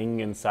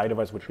thing inside of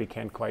us which we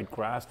can't quite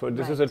grasp. But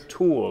this is a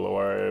tool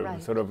or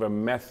sort of a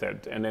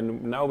method. And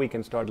then now we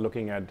can start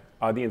looking at,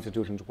 are the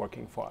institutions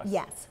working for us?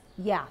 Yes,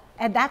 yeah.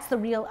 And that's the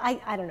real,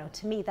 I don't know,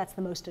 to me, that's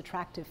the most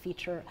attractive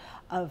feature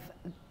of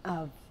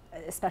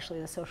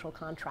especially the social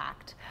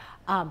contract.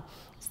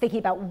 It's thinking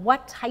about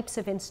what types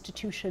of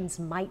institutions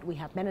might we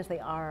have, men as they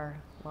are,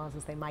 laws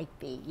as they might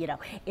be. You know,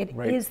 it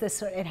has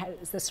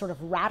this sort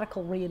of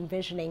radical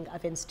re-envisioning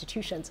of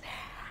institutions.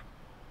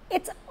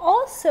 It's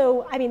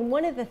also, I mean,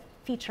 one of the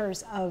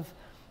features of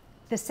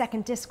the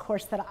second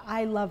discourse that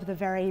I love the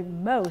very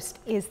most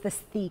is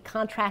the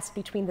contrast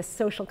between the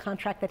social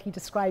contract that he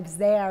describes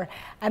there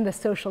and the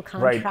social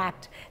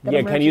contract that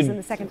emerges in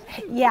the second.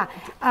 Yeah,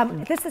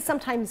 this is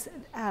sometimes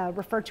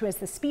referred to as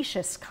the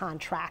specious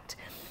contract.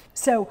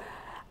 So,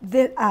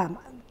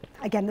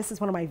 again, this is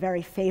one of my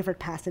very favorite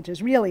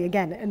passages, really,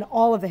 again, in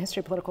all of the history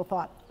of political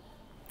thought.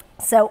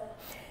 So,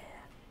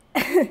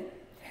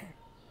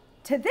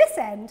 to this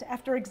end,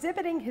 after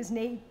exhibiting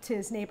to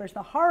his neighbors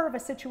the horror of a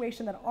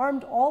situation that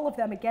armed all of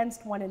them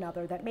against one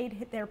another, that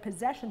made their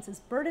possessions as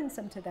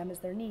burdensome to them as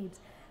their needs,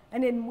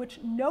 and in which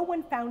no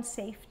one found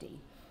safety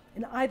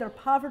in either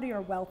poverty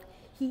or wealth,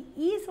 he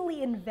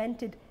easily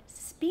invented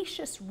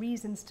specious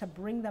reasons to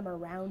bring them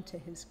around to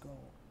his goal.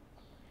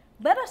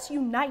 Let us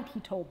unite, he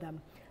told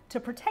them, to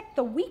protect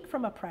the weak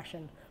from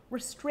oppression,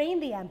 restrain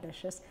the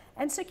ambitious,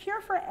 and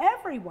secure for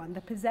everyone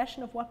the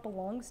possession of what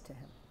belongs to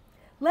him.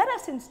 Let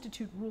us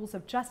institute rules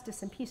of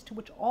justice and peace to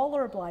which all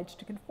are obliged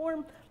to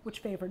conform, which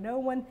favor no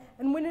one,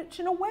 and which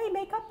in a way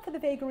make up for the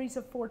vagaries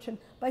of fortune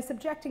by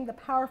subjecting the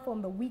powerful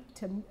and the weak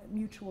to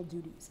mutual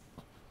duties.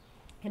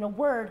 In a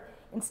word,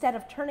 instead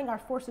of turning our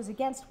forces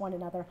against one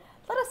another,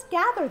 let us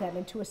gather them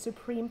into a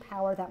supreme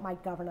power that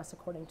might govern us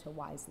according to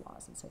wise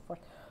laws and so forth.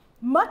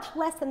 much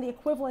less than the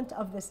equivalent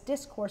of this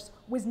discourse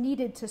was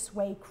needed to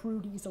sway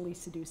crude, easily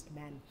seduced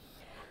men.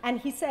 And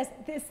he says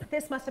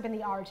this must have been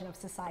the origin of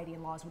society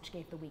and laws which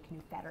gave the weak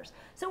new fetters.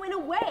 So in a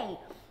way,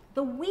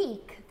 the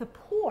weak, the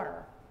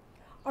poor,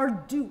 are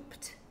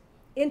duped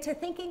into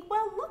thinking,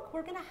 well, look,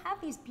 we're going to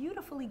have these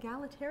beautiful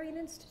egalitarian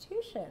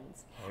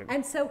institutions. Right.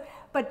 And so,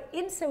 but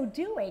in so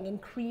doing, in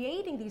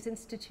creating these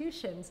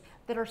institutions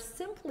that are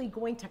simply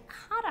going to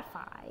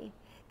codify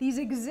these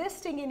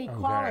existing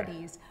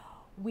inequalities,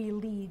 we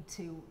lead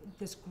to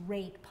this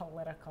great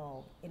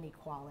political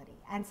inequality.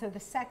 And so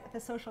the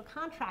social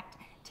contract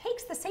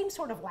takes the same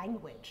sort of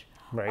language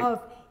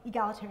of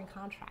egalitarian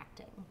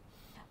contracting,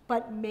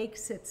 but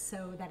makes it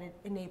so that it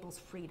enables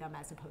freedom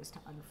as opposed to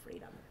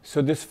unfreedom.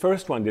 So this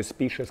first one, this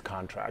specious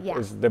contract,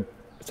 is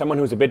someone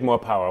who's a bit more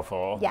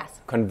powerful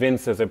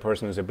convinces a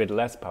person who's a bit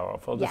less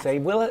powerful to say,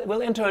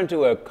 we'll enter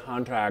into a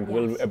contract,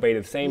 we'll obey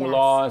the same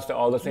laws,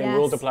 all the same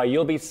rules apply,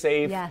 you'll be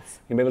safe,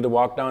 you'll be able to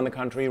walk down the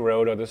country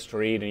road or the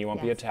street and you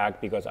won't be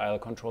attacked because I'll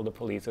control the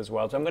police as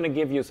well, so I'm going to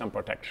give you some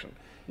protection.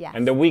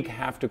 And the weak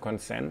have to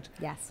consent.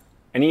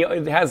 And he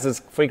has this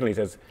frequently,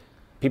 says,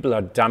 people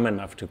are dumb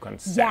enough to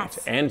consent.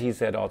 And he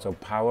said also,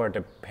 power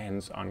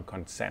depends on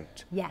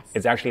consent.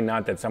 It's actually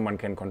not that someone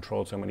can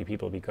control so many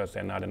people because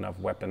there are not enough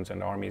weapons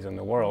and armies in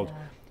the world,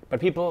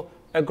 but people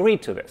agree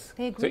to this.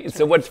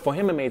 So what's for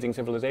him amazing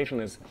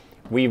civilization is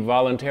we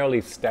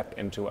voluntarily step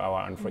into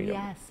our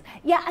unfreedom.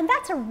 Yeah, and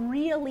that's a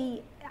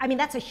really, I mean,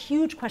 that's a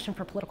huge question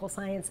for political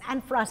science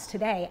and for us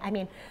today. I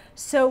mean,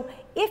 so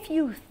if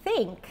you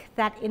think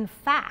that in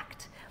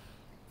fact,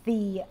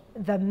 the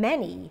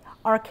many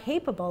are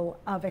capable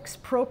of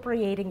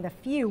expropriating the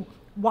few,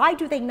 why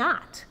do they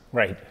not?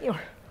 Right.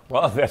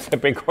 Well, that's a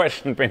big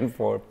question been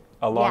for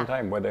a long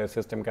time, whether a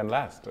system can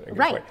last.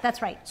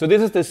 That's right. So this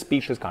is the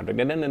specious contract.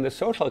 And then in the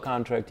social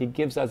contract, he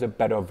gives us a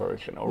better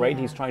version, all right?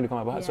 He's trying to come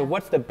up with, so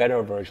what's the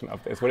better version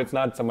of this? When it's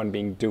not someone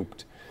being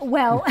duped.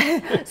 Well,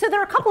 so there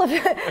are a couple of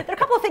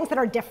things that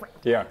are different.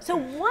 So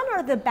one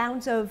are the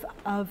bounds of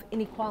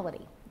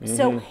inequality.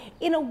 So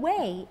in a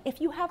way, if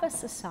you have a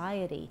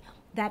society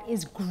that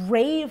is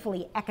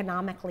gravely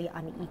economically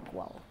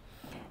unequal,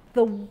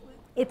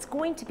 it's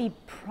going to be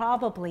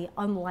probably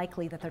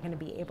unlikely that they're going to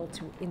be able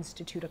to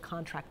institute a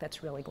contract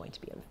that's really going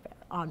to be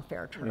on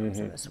fair terms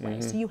in this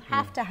way. So you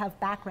have to have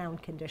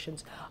background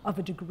conditions of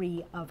a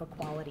degree of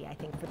equality, I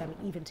think, for them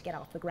even to get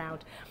off the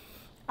ground.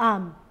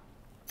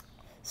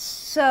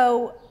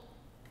 So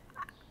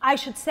I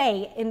should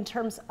say, in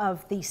terms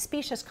of the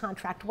specious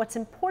contract, what's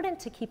important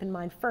to keep in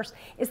mind first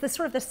is the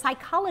sort of the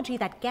psychology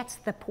that gets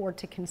the poor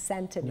to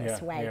consent in this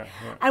way.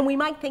 And we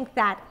might think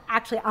that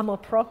actually amour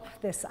propre,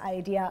 this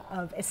idea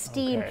of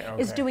esteem,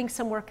 is doing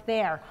some work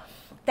there.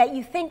 That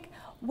you think,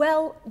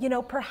 well, you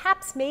know,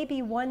 perhaps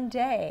maybe one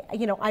day,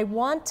 you know, I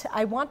want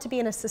to be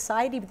in a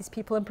society with these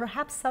people, and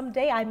perhaps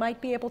someday I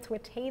might be able to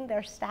attain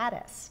their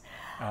status.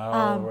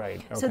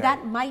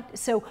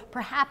 So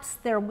perhaps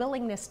their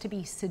willingness to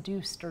be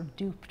seduced or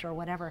duped or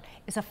whatever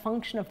is a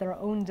function of their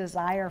own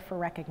desire for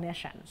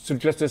recognition. So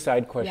just a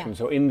side question.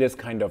 So in this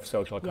kind of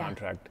social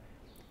contract,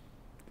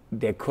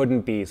 there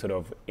couldn't be sort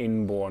of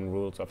inborn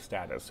rules of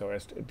status, so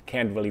it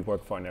can't really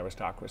work for an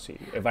aristocracy.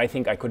 If I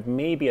think I could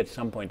maybe at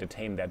some point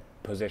attain that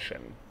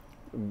position,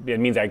 it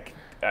means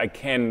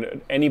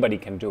anybody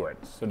can do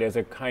it. So there's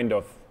a kind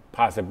of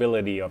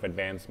possibility of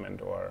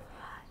advancement or...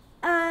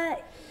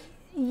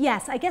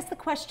 Yes, I guess the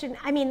question,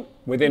 I mean...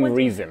 Within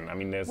reason, I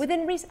mean there's...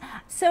 Within reason.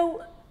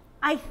 So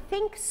I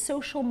think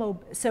social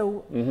mobility,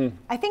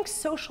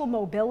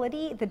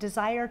 the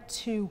desire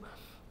to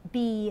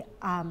be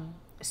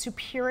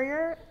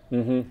superior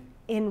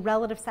in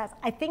relative status,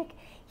 I think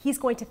he's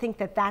going to think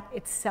that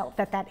itself,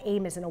 that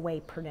aim is in a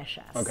way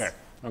pernicious.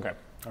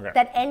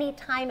 That any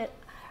time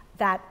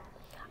that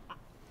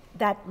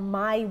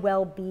my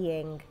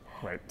well-being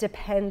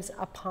depends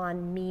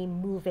upon me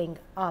moving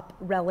up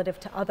relative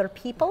to other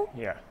people,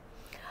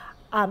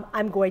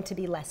 I'm going to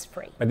be less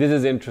free. But this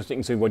is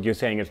interesting. So what you're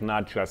saying is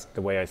not just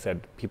the way I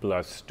said people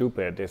are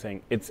stupid. They're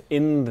saying it's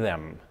in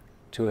them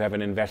to have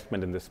an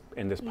investment in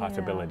this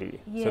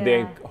possibility. So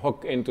they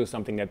hook into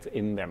something that's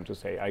in them to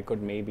say, I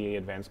could maybe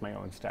advance my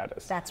own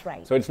status. That's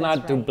right. So it's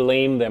not to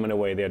blame them in a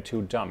way they're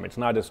too dumb. It's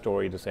not a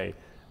story to say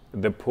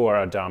the poor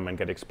are dumb and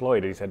get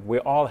exploited. He said, we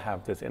all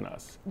have this in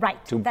us.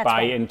 To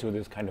buy into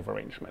this kind of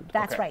arrangement.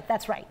 That's right.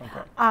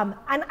 And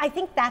I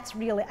think that's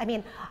really, I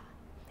mean,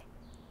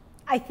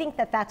 I think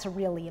that's a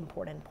really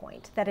important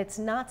point, that it's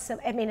not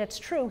I mean, it's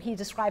true, he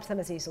describes them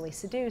as easily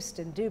seduced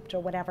and duped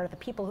or whatever,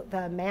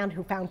 the man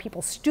who found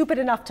people stupid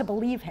enough to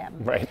believe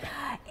him.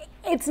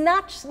 It's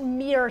not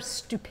mere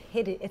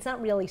stupidity, it's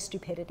not really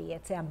stupidity,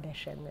 it's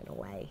ambition in a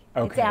way.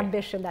 It's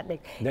ambition that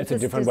makes... That's a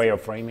different way of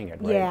framing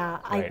it, right? Yeah,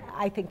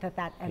 I think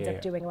that ends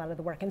up doing a lot of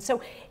the work. And so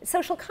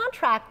social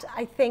contract,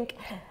 I think,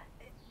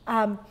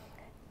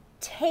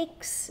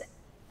 takes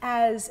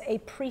as a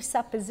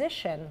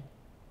presupposition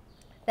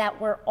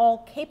that we're all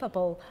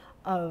capable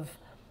of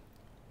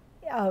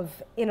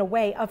in a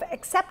way, of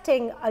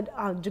accepting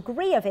a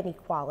degree of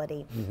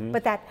inequality,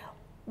 but that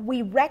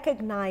we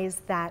recognize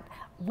that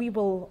we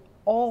will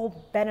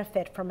all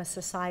benefit from a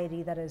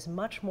society that is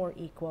much more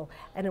equal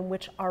and in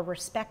which our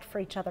respect for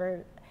each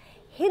other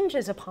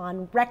hinges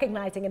upon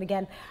recognizing, and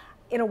again,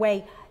 in a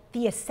way,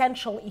 the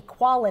essential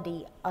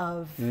equality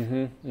of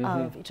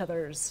each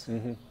other's,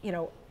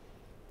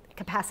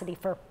 capacity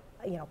for,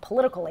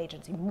 political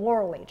agency,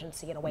 moral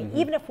agency in a way,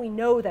 even if we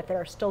know that there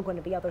are still going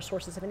to be other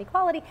sources of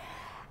inequality,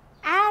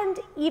 and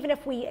even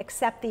if we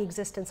accept the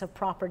existence of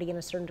property and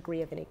a certain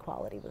degree of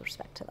inequality with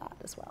respect to that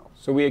as well.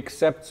 So we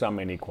accept some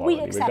inequality,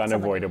 We which accept is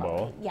some unavoidable.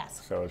 inequality,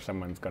 yes. So if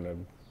someone's going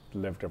to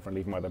live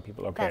differently from other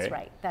people,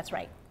 okay. That's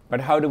right. But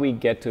how do we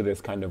get to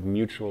this kind of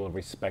mutual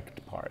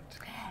respect part?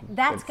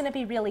 That's going to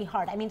be really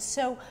hard. I mean,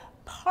 so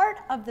part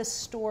of the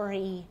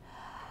story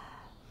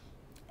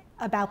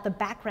about the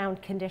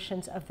background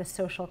conditions of the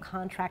social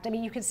contract, I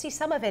mean, you can see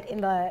some of it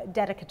in the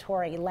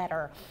dedicatory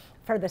letter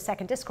for the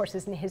second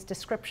discourses in his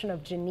description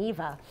of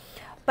Geneva.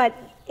 But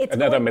it's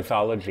Another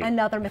mythology.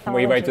 Where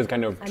he writes this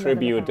kind of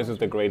tribute, this is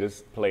the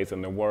greatest place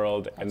in the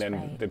world, and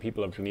then the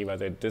people of Geneva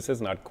say, this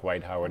is not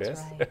quite how it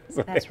is.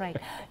 That's right.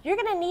 You're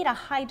going to need a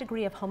high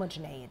degree of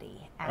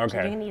homogeneity, actually. Okay.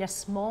 You're going to need a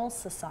small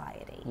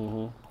society,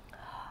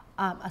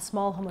 a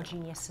small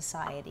homogeneous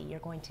society. You're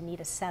going to need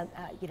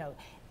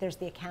there's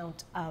the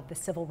account of the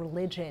civil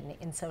religion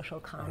in social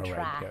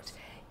contract.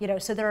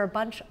 Yes. So there are a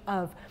bunch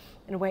of,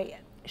 in a way,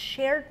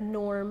 shared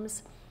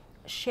norms,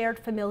 shared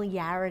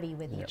familiarity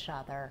with each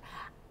other,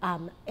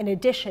 in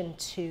addition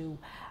to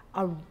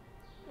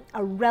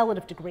a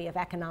relative degree of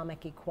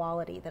economic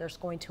equality that is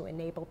going to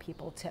enable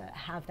people to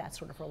have that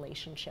sort of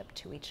relationship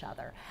to each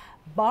other.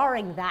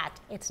 Barring that,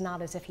 it's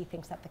not as if he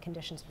thinks that the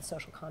conditions of the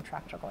social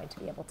contract are going to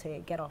be able to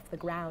get off the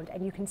ground.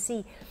 And you can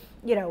see,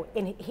 he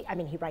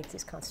writes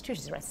these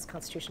constitutions. He writes this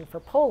constitution for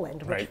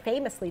Poland, which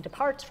famously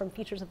departs from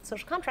features of the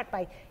social contract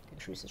by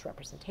intrusive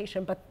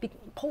representation, but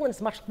Poland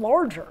is much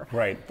larger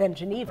than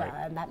Geneva,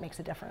 and that makes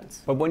a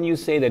difference. But when you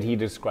say that he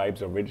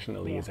describes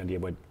originally his idea,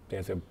 but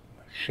there's a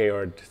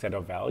shared set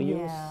of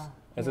values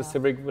as a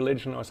civic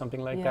religion or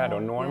something like that,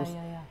 or norms.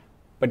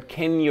 But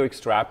can you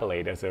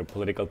extrapolate as a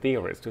political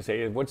theorist to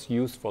say what's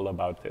useful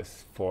about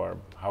this for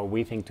how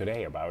we think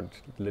today about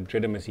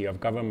legitimacy of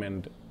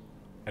government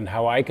and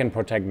how I can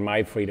protect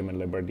my freedom and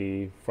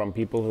liberty from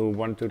people who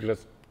want to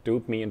just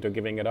dupe me into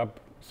giving it up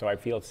so I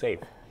feel safe?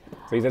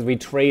 So he says we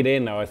trade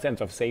in our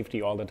sense of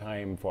safety all the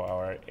time for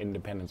our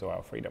independence or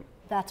our freedom.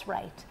 That's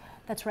right.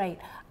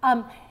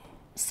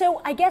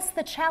 So I guess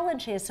the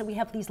challenge is, so we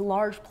have these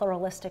large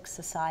pluralistic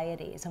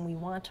societies and we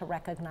want to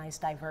recognize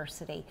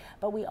diversity,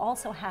 but we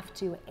also have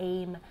to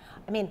aim,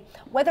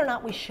 whether or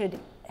not we should,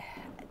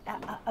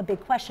 a big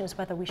question is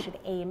whether we should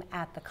aim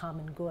at the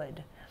common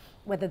good,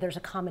 whether there's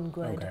a common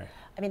good. Okay.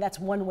 That's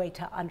one way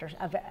to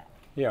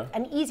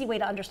an easy way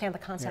to understand the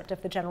concept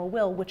of the general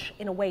will, which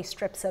in a way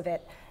strips of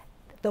it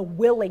the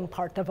willing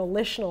part, the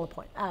volitional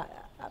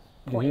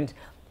point.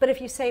 But if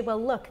you say,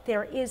 well, look,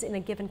 there is in a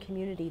given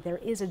community, there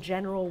is a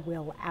general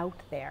will out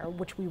there,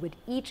 which we would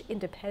each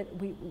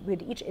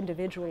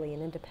individually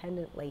and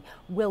independently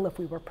will if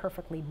we were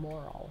perfectly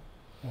moral.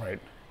 Right.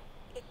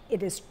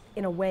 It is,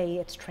 in a way,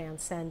 it's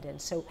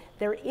transcendent. So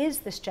there is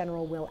this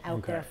general will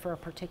out there for a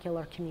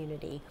particular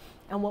community.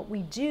 And what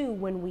we do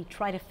when we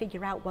try to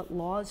figure out what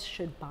laws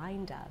should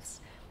bind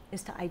us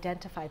is to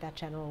identify that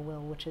general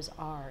will, which is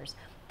ours.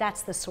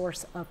 That's the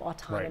source of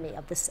autonomy,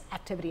 of this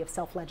activity of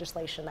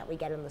self-legislation that we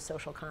get in the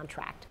social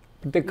contract.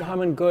 The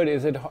common good,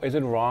 is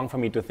it wrong for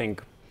me to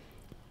think,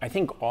 I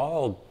think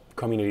all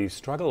communities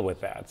struggle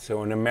with that.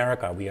 So in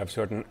America, we have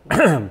certain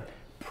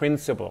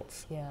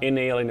principles,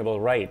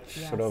 inalienable rights,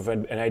 sort of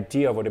an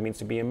idea of what it means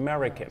to be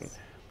American.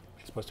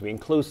 It's supposed to be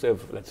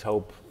inclusive, let's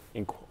hope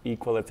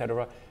equal,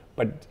 etc.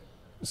 But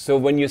so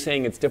when you're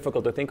saying it's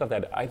difficult to think of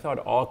that, I thought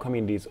all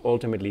communities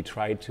ultimately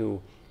try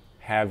to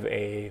have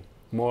a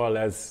more or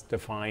less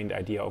defined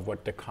idea of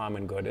what the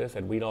common good is,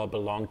 that we all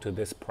belong to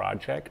this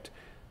project.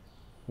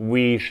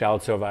 We shall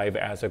survive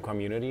as a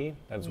community.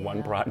 That's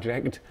one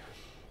project.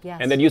 Yes.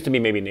 And that used to be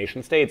maybe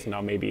nation states. Now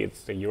maybe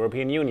it's the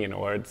European Union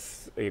or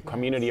it's a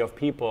community of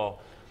people.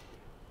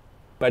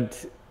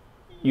 But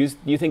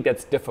you think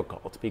that's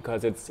difficult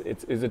because is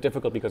it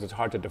difficult because it's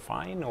hard to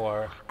define,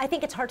 or? I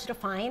think it's hard to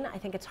define. I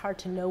think it's hard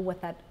to know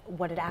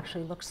what it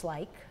actually looks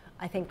like.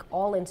 I think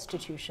all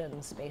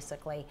institutions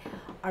basically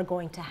are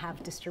going to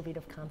have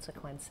distributive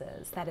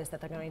consequences. That is,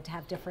 that they're going to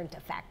have different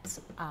effects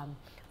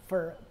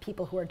for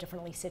people who are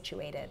differently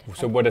situated.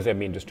 So what does that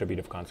mean,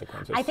 distributive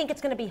consequences? I think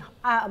it's going to be,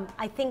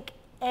 I think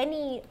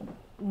any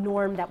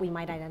norm that we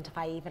might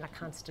identify, even a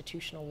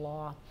constitutional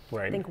law,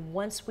 I think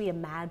once we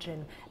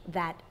imagine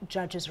that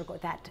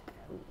that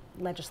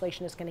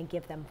legislation is going to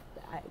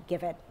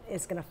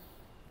is going to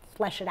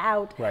flesh it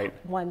out.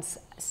 Once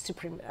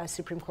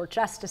Supreme Court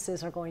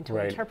justices are going to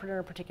interpret it in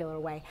a particular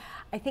way.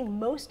 I think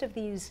most of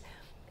these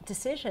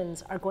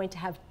decisions are going to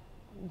have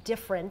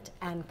different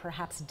and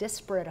perhaps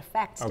disparate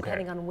effects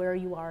depending on where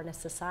you are in a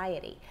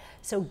society.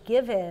 So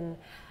given...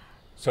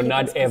 So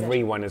not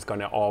everyone is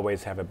going to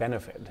always have a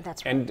benefit.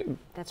 That's right. And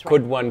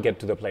could one get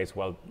to the place,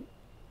 well,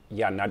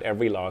 not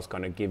every law is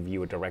going to give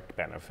you a direct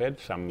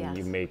benefit. Some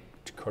you may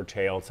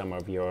curtail some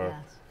of your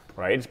Yes.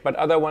 rights, but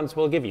other ones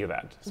will give you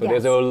that. So Yes.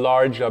 there's a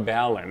larger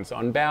balance.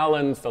 On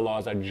balance, the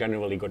laws are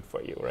generally good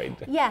for you, right?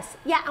 Yes,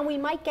 yeah, and we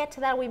might get to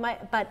that.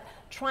 But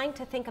trying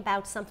to think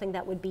about something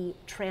that would be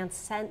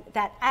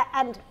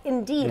and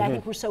indeed, I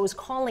think Rousseau is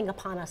calling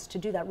upon us to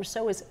do that.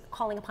 Rousseau is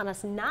calling upon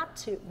us not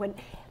to.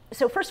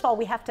 So first of all,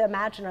 we have to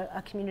imagine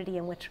a community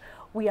in which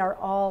we are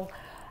all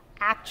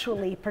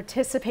actually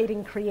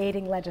participating,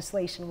 creating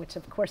legislation, which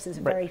of course is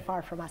very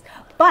far from us.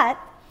 But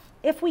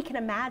if we can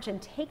imagine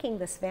taking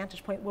this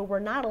vantage point where we're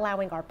not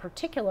allowing our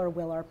particular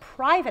will, our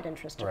private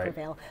interest to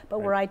prevail,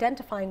 but we're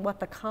identifying what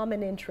the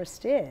common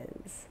interest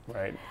is.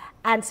 Right.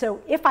 And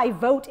so if I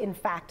vote, in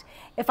fact,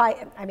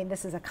 I mean,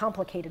 this is a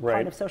complicated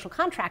part of social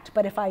contract,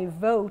 but if I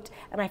vote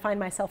and I find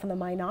myself in the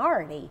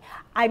minority,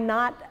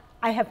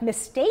 I have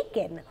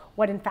mistaken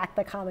what in fact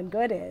the common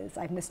good is.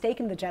 I've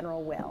mistaken the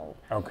general will.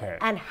 Okay.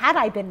 And had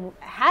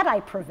I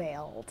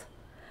prevailed,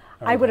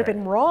 I would have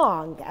been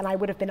wrong and I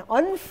would have been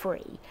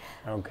unfree.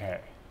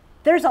 Okay.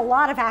 There's a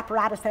lot of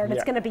apparatus there, and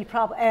it's going to be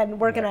and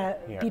we're going to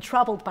Yeah. be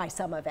troubled by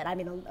some of it. I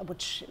mean,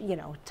 which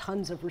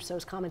tons of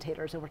Rousseau's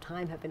commentators over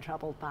time have been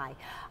troubled by.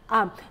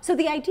 So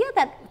the idea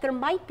that there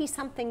might be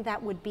something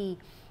that would be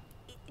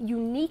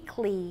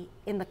uniquely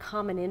in the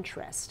common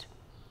interest,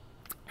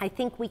 I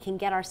think we can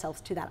get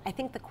ourselves to that. I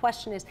think the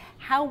question is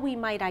how we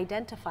might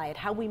identify it,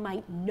 how we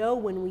might know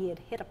when we had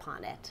hit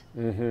upon it,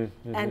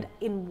 and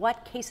in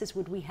what cases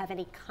would we have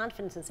any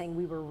confidence in saying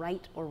we were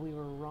right or we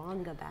were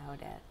wrong about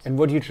it. And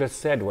what you just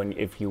said,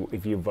 if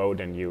you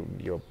vote and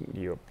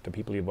the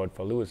people you vote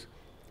for lose,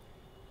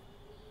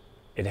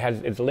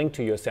 it's linked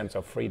to your sense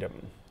of freedom.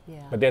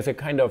 Yeah. But there's a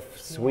kind of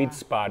sweet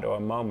spot or a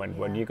moment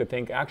when you could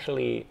think,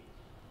 actually,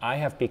 I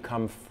have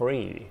become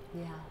free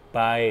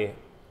by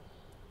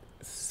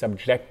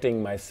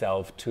subjecting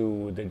myself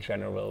to the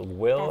general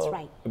will. That's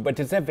right. But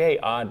it's a very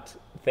odd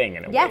thing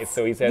in a way.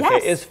 So he says there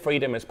is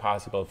freedom is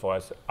possible for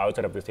us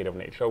outside of the state of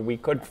nature. We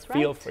could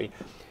feel free.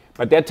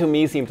 But that to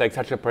me seems like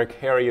such a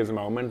precarious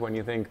moment when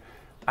you think,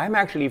 I'm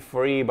actually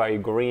free by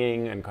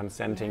agreeing and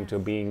consenting to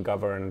being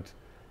governed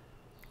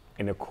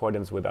in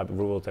accordance with other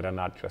rules that are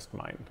not just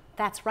mine.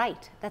 That's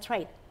right. That's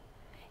right.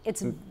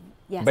 It's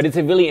yes. But it's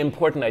a really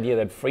important idea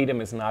that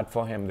freedom is not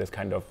for him this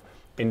kind of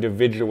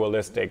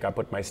individualistic, I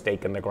put my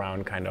stake in the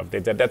ground kind of,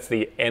 that's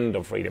the end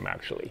of freedom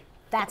actually.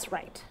 That's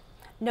right.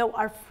 No,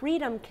 our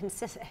freedom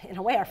consists, in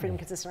a way our freedom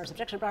consists in our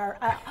subjection, but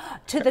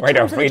to the Right,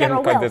 our terms of the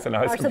general freedom will. consists in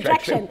our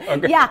subjection.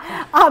 Okay.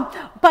 Yeah,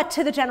 but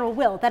to the general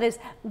will. That is,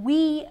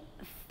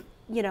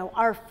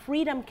 our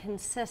freedom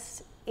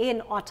consists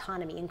in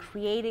autonomy, in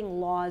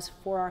creating laws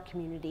for our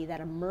community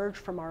that emerge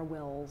from our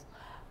wills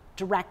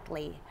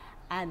directly,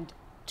 and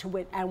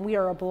we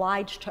are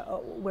obliged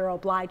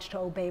to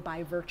obey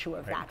by virtue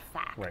of that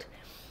fact. Right.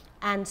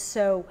 And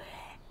so,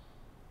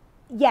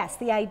 yes,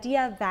 the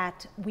idea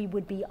that we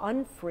would be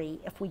unfree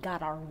if we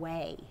got our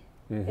way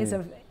is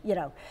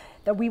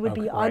that we would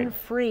be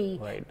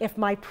unfree if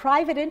my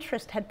private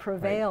interest had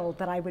prevailed,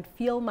 that I would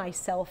feel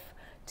myself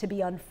to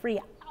be unfree.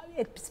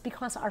 It's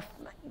because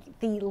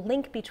the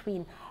link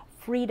between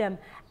freedom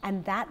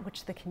and that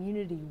which the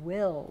community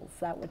wills,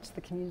 that which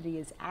the community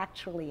is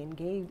actually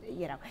engaged,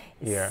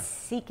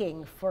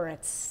 seeking for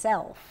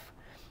itself.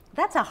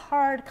 That's a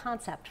hard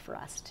concept for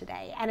us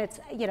today. And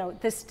it's,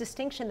 this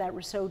distinction that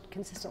Rousseau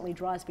consistently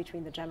draws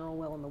between the general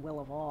will and the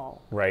will of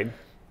all. Right.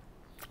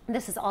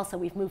 This is also,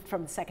 we've moved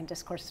from the second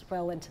discourse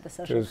will into the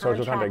social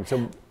contract.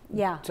 So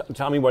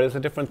tell me, what is the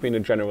difference between the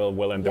general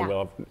will and the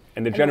will of,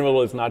 and the general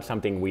will is not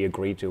something we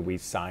agree to, we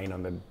sign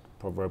on the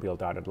proverbial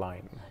dotted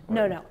line.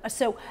 Right? No.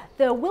 So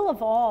the will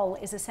of all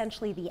is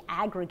essentially the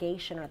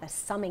aggregation or the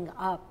summing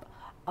up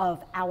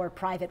of our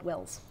private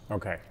wills.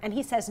 Okay. And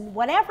he says,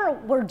 whatever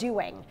we're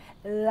doing,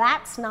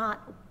 that's not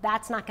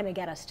going to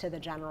get us to the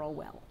general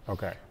will.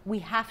 Okay. We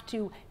have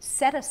to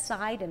set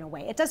aside, in a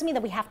way. It doesn't mean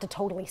that we have to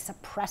totally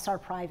suppress our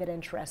private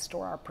interest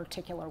or our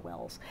particular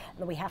wills, and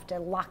that we have to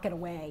lock it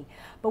away.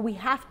 But we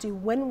have to,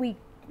 when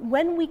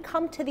we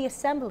come to the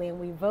assembly and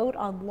we vote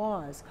on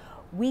laws,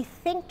 we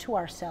think to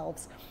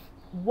ourselves,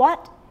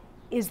 what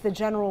is the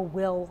general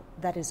will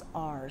that is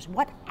ours?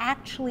 What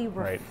actually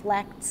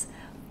reflects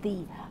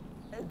the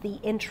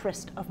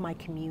interest of my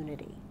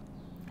community?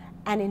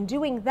 And in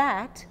doing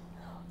that,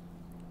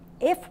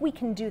 if we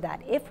can do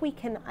that, if we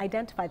can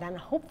identify that, and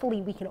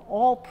hopefully we can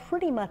all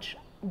pretty much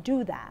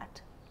do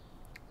that,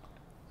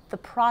 the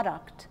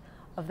product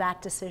of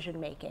that decision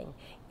making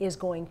is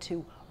going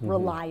to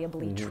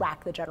reliably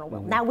track the general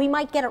will. Now we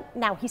might get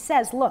now he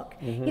says, look,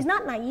 he's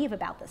not naive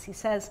about this. He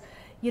says,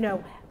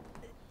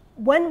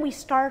 when we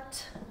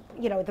start,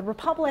 the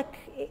Republic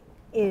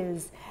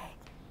is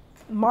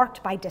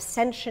marked by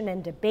dissension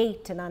and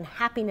debate and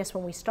unhappiness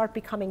when we start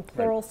becoming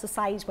plural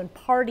societies, when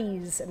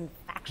parties and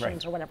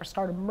factions or whatever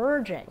start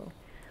emerging,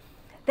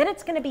 then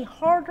it's going to be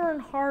harder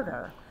and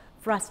harder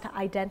for us to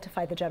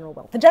identify the general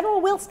will. The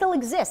general will still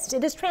exists.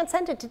 It is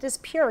transcendent. It is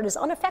pure. It is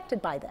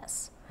unaffected by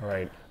this.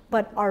 Right.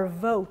 But our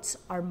votes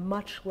are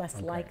much less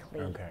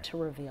likely to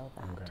reveal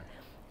that.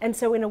 And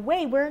so in a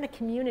way, we're in a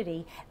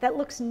community that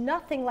looks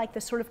nothing like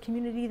the sort of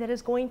community that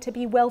is going to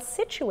be well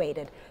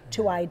situated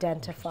to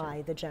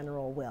identify the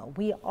general will.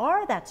 We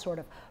are that sort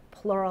of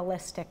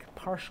pluralistic,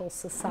 partial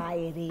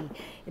society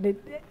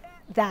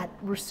that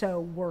Rousseau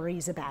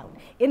worries about.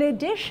 In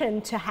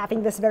addition to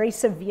having this very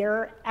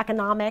severe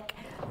economic,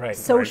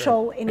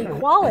 social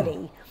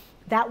inequality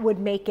that would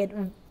make it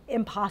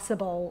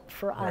impossible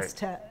for us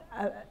to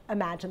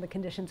imagine the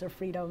conditions of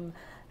freedom,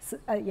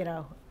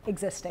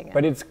 existing.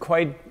 But it's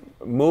quite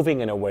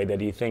moving in a way that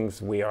he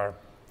thinks we are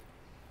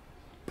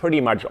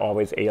pretty much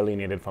always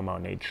alienated from our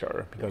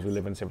nature because we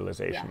live in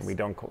civilization. We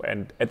don't,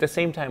 and at the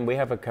same time, we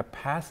have a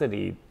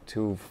capacity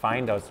to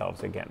find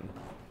ourselves again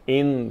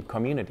in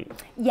community.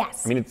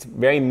 Yes. I mean, it's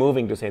very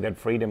moving to say that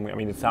freedom, I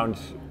mean, it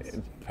sounds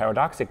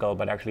paradoxical,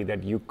 but actually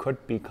that you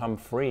could become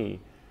free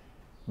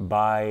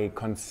by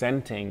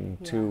consenting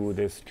to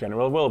this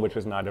general will, which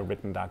is not a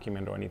written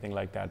document or anything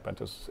like that, but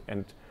just,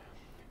 and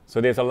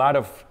so there's a lot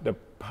of the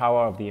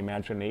power of the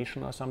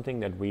imagination or something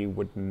that we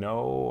would know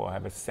or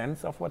have a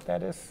sense of what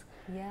that is.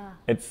 Yeah.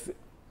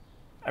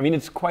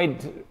 It's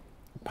quite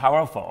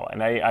powerful,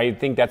 and I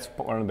think that's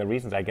one of the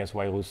reasons, I guess,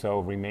 why Rousseau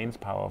remains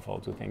powerful,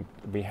 to think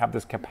we have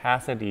this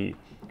capacity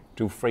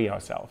to free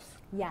ourselves.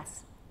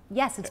 Yes.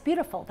 Yes, it's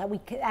beautiful that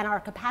and our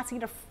capacity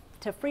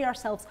to free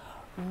ourselves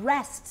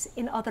rests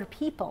in other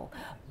people.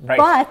 Right.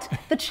 But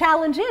the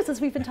challenge is,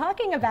 as we've been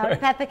talking about,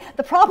 that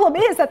the problem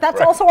is that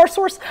that's also our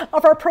source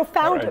of our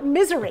profound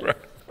misery.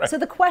 So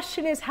the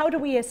question is, how do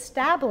we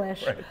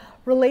establish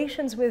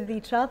relations with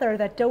each other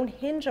that don't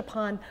hinge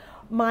upon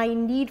my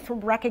need for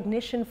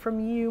recognition from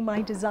you,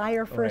 my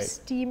desire for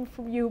esteem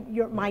from you,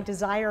 my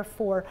desire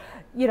for,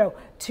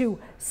 to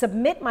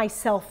submit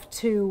myself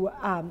to.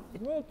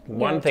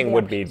 One thing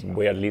would be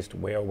at least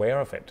we're aware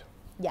of it.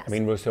 Yes. I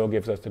mean, Rousseau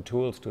gives us the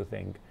tools to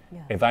think.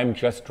 If I'm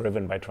just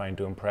driven by trying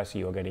to impress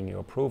you or getting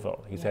your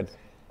approval, he said,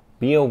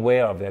 be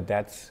aware of that.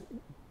 That's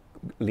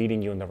leading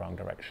you in the wrong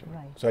direction.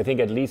 Right. So I think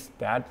at least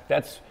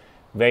that's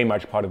very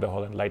much part of the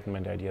whole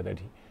Enlightenment idea, that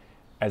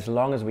as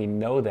long as we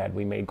know that,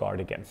 we may guard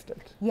against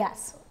it.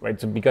 Yes.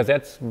 Right. So because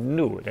that's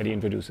new that he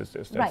introduces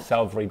this, that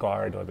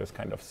self-regard or this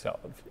kind of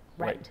self.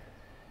 Right.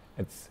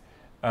 It's.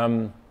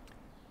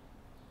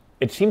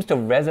 It seems to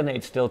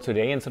resonate still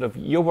today, and sort of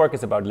your work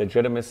is about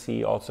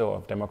legitimacy also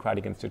of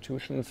democratic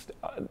institutions,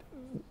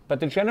 but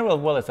the general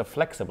will is a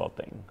flexible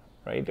thing,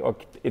 right? Or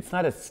it's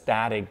not a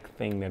static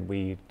thing that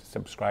we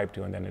subscribe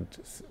to and then it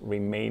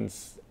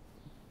remains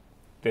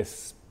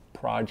this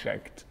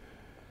project.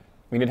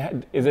 I mean,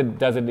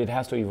 it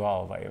has to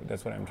evolve.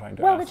 That's what I'm trying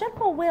to ask. Well, the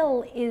general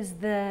will is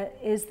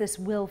this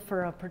will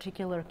for a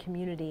particular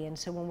community, and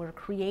so when we're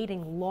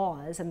creating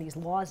laws, and these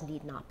laws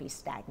need not be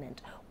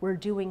stagnant, we're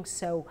doing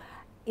so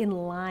in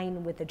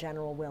line with the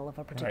general will of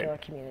a particular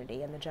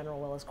community, and the general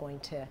will is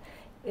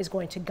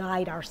going to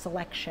guide our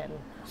selection.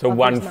 So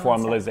one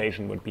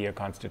formalization would be a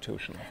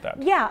constitution of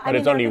that. Yeah, but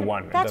it's only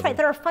one. That's right.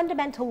 There are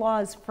fundamental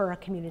laws for a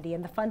community,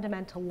 and the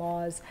fundamental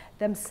laws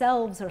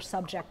themselves are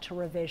subject to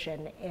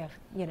revision if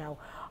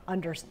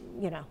under.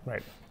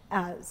 Right.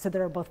 So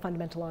there are both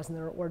fundamental laws and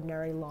there are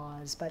ordinary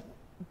laws,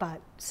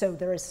 but so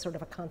there is sort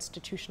of a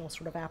constitutional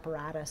sort of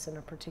apparatus in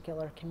a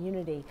particular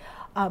community,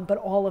 but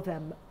all of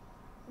them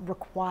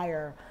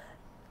require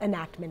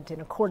enactment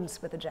in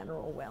accordance with the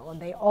general will, and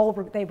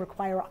they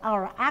require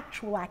our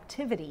actual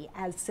activity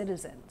as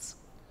citizens.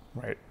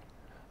 Right.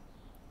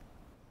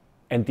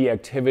 And the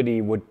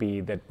activity would be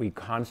that we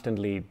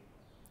constantly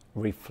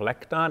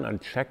reflect on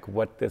and check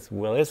what this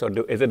will is, or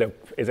is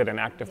it an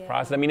active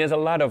process? I mean, there's a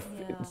lot of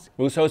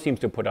Rousseau seems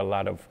to put a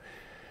lot of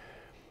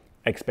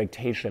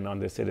expectation on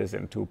the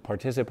citizen to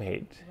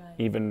participate,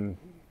 even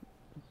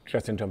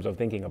just in terms of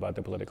thinking about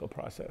the political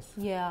process.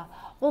 Yeah.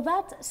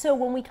 Well, so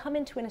when we come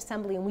into an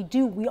assembly, and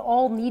we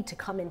all need to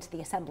come into the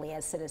assembly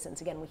as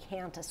citizens. Again, we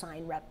can't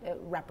assign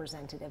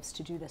representatives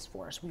to do this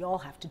for us. We all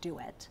have to do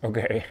it.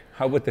 Okay.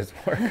 How would this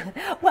work?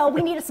 Well,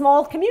 we need a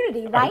small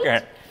community, right?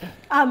 Okay.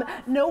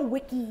 No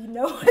wiki,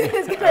 no.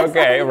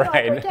 Okay,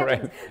 right.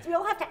 So we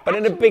all have to. But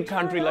in a big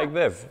country like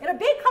this. In a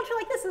big country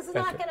like this, this is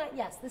not gonna.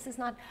 Yes, this is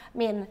not. I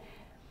mean,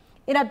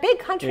 in a big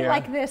country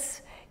like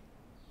this,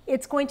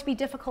 it's going to be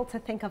difficult to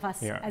think of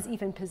us as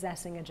even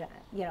possessing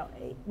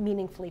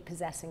meaningfully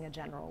possessing a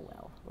general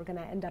will. We're going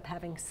to end up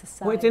having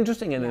society. Well, it's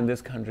interesting in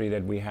this country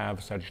that we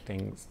have such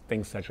things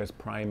such as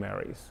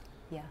primaries.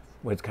 Yes.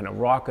 Where it's kind of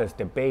raucous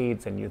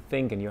debates, and you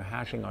think, and you're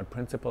hashing out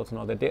principles and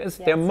all that.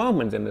 There are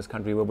moments in this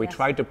country where we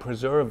try to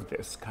preserve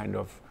this kind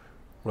of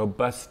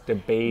robust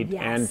debate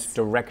and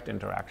direct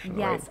interaction.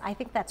 Yes, I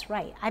think that's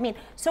right. I mean,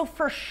 so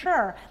for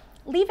sure,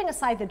 leaving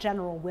aside the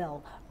general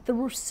will, the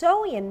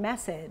Rousseauian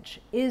message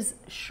is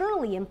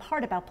surely in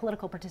part about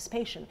political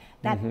participation.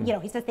 That,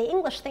 he says the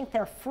English think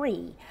they're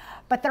free,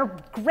 but they're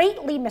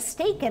greatly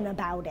mistaken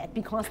about it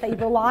because they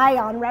rely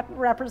on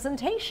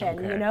representation.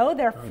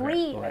 They're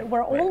free.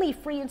 We're only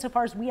free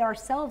insofar as we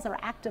ourselves are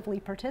actively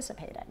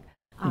participating.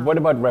 What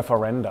about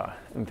referenda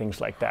and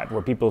things like that,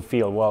 where people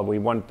feel, well, we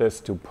want this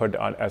to put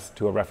us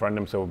to a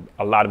referendum so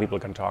a lot of people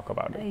can talk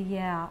about it?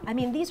 Yeah, I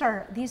mean, these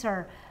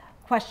are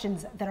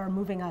questions that are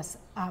moving us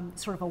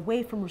sort of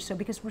away from Rousseau,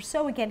 because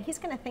Rousseau, again, he's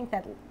going to think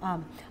that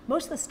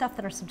most of the stuff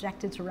that are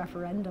subjected to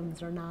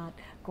referendums are not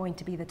going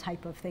to be the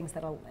type of things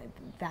that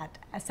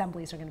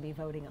assemblies are going to be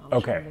voting on.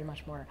 It's going to be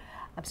much more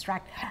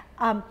abstract.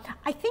 I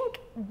think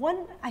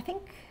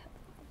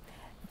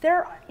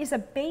there is a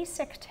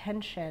basic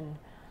tension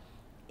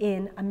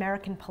in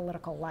American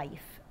political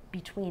life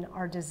between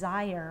our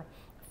desire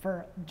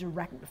for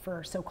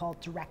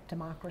so-called direct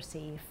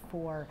democracy,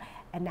 for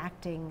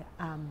enacting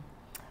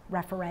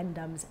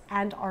referendums,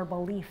 and our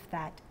belief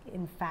that,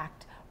 in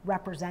fact,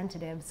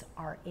 representatives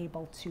are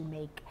able to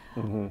make,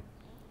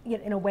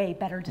 in a way,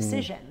 better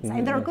decisions.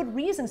 And there are good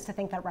reasons to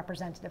think that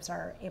representatives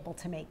are able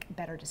to make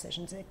better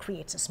decisions. It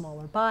creates a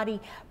smaller body.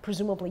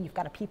 Presumably, you've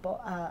got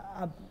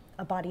a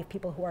body of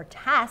people who are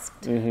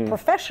tasked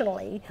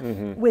professionally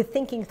with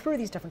thinking through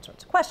these different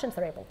sorts of questions.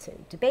 They're able to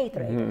debate.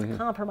 They're able to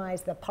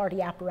compromise. The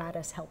party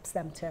apparatus helps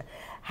them to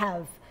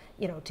have,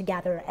 to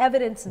gather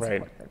evidence and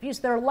support their views.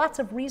 There are lots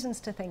of reasons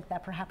to think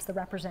that perhaps the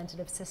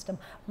representative system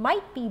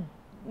might,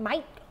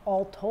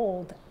 all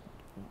told,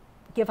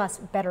 give us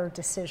better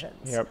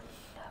decisions.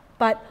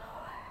 But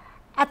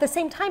at the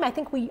same time, I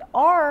think we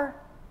are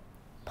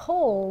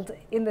pulled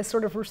in this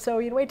sort of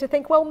Rousseauian way to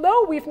think, well,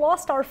 no, we've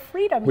lost our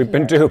freedom. We've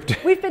been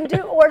duped. We've been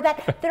duped, or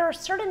that there are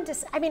certain.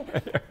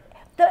 The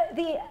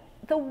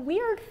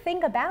weird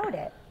thing about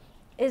it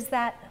is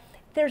that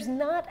there's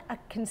not a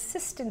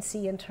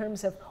consistency in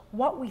terms of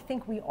what we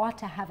think we ought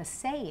to have a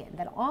say in.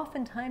 That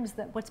oftentimes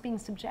the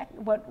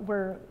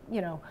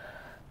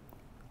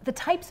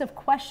types of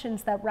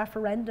questions that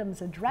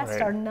referendums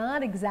addressed are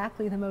not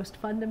exactly the most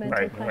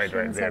fundamental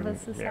questions of a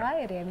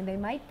society. I mean, they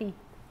might be.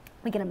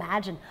 We can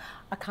imagine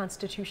a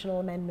constitutional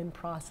amendment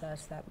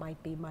process that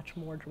might be much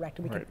more direct.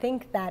 We could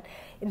think that,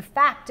 in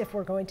fact, if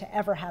we're going to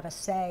ever have a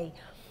say,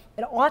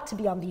 it ought to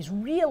be on these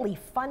really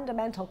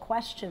fundamental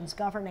questions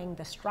governing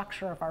the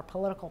structure of our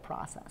political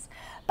process.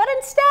 But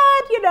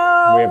instead,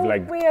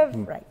 we have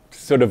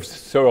sort of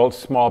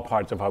small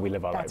parts of how we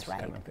live our lives.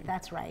 Kind of thing.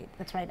 That's right.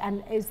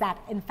 And is that,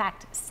 in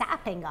fact,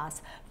 sapping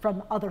us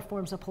from other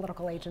forms of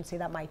political agency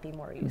that might be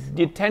more useful?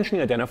 The tension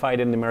you identified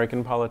in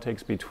American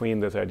politics between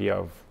this idea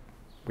of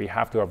we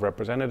have to have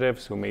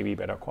representatives who may be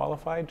better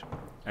qualified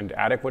and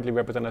adequately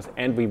represent us,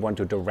 and we want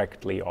to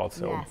directly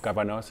also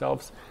govern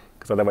ourselves,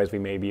 because otherwise we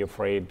may be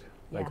afraid,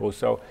 like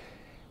Rousseau.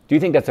 Do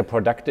you think that's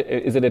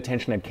is it a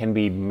tension that can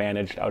be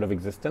managed out of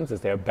existence?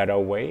 Is there a better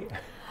way?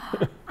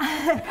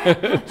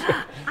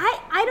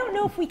 I don't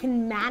know if we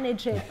can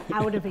manage it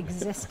out of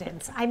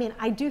existence. I mean,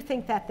 I do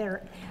think that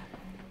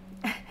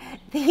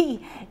the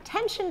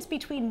tensions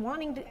between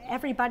wanting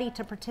everybody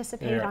to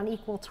participate on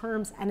equal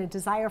terms and a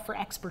desire for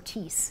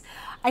expertise,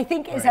 I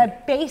think, is a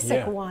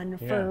basic one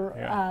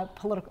for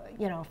political,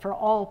 for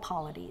all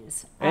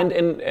polities. And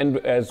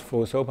as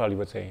Rousseau probably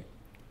would say,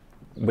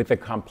 with the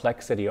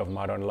complexity of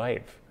modern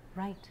life,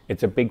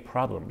 it's a big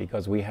problem,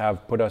 because we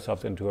have put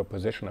ourselves into a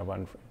position of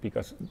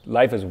because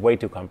life is way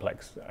too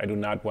complex. I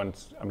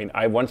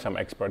want some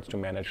experts to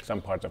manage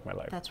some parts of my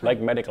life, like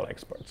medical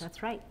experts.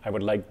 That's right. I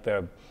would like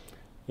the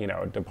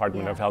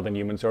Department of Health and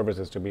Human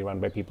Services to be run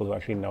by people who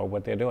actually know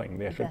what they're doing.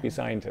 There should be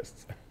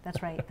scientists.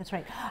 That's right.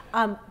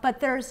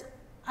 But there's,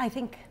 I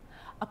think,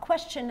 a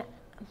question.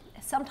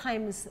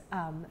 Sometimes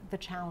the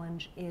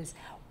challenge is,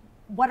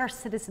 what are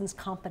citizens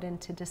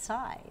competent to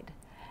decide?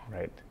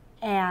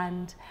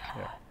 And,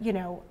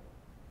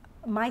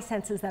 my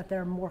sense is that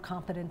they're more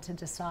competent to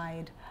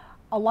decide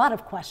a lot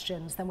of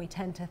questions than we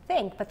tend to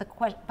think,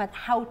 but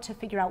how to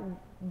figure out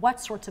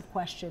what sorts of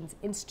questions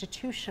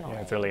institutionally.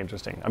 Yeah, it's really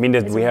interesting. I mean,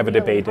 we have a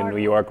debate in New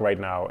York right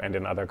now and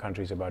in other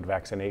countries about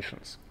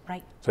vaccinations.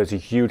 So it's a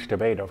huge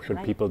debate of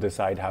should people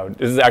decide how.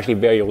 This is actually a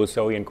very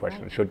Rousseauian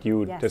question. Should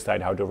you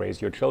decide how to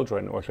raise your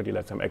children, or should you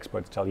let some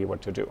experts tell you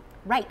what to do?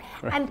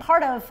 And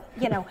part of,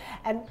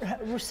 and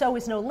Rousseau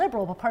is no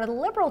liberal, but part of the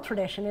liberal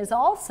tradition is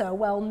also,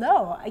 well,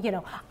 no,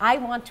 I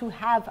want to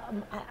have,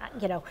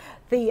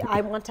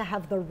 I want to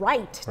have the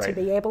right to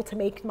be able to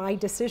make my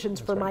decisions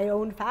for my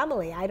own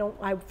family.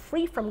 I'm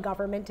free from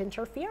government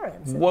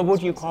interference. What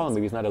would you call him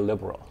if he's not a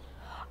liberal?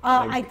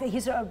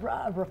 He's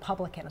a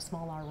Republican, a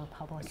small R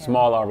Republican.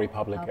 Small R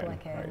Republican.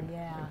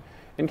 Yeah.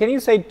 And can you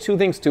say two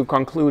things to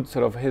conclude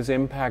sort of his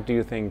impact? Do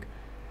you think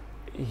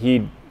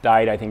he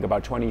died, I think,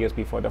 about 20 years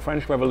before the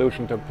French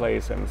Revolution took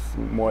place, and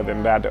more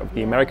than that of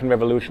the American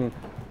Revolution?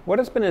 What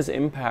has been his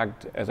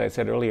impact? As I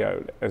said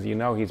earlier, as you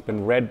know, he's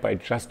been read by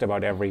just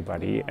about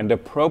everybody and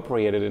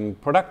appropriated in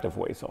productive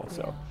ways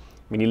also.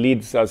 I mean, he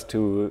leads us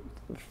to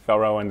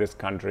Thoreau in this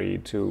country,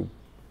 to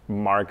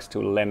Marx, to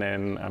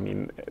Lenin. I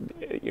mean,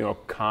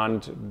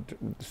 Kant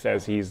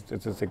says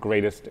this is the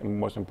greatest and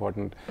most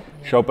important.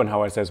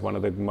 Schopenhauer says one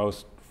of the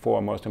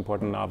four most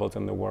important novels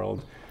in the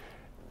world.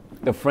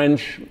 The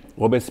French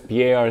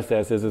Robespierre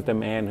says this is the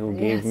man who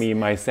gave me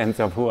my sense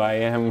of who I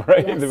am,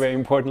 very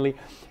importantly.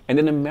 And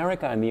in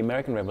America, and the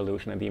American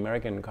Revolution and the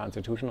American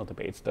constitutional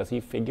debates, does he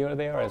figure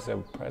there as a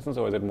presence,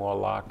 or is it more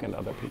Locke and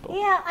other people?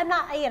 Yeah, I'm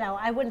not.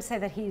 I wouldn't say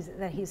that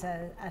he's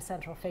a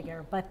central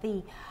figure, but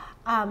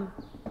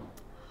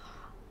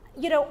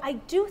You know, I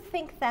do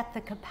think that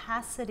the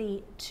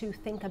capacity to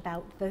think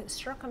about the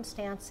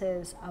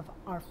circumstances of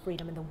our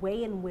freedom and the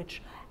way in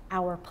which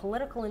our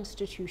political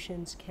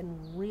institutions can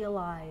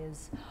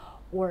realize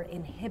or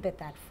inhibit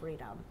that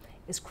freedom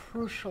is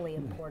crucially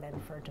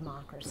important for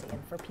democracy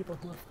and for people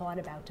who have thought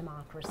about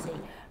democracy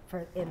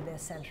in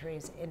this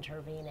century's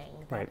intervening.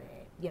 Right.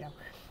 You know,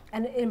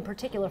 and in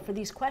particular for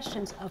these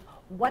questions of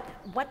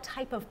what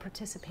type of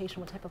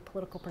participation, what type of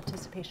political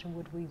participation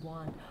would we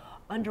want?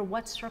 Under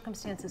what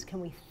circumstances can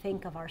we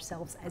think of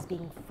ourselves as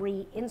being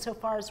free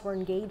insofar as we're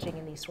engaging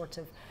in these sorts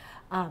of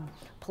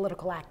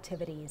political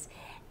activities?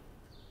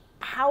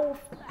 How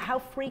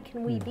free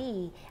can we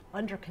be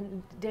under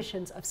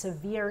conditions of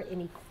severe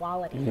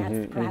inequality?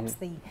 That's perhaps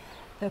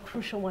the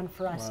crucial one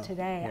for us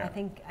today. Yeah.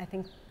 I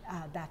think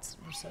that's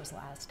Rousseau's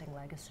lasting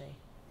legacy.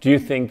 Do you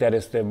think that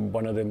is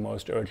one of the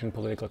most urgent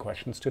political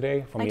questions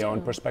today, from your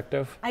own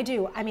perspective? I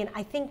do. I mean,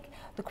 I think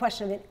the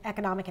question of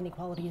economic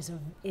inequality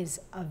is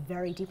a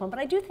very deep one. But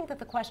I do think that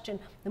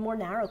the more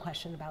narrow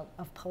question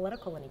of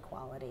political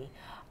inequality,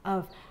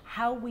 of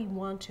how we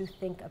want to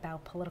think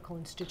about political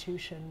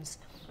institutions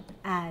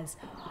as,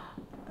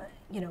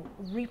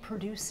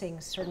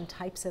 reproducing certain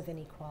types of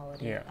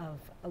inequality of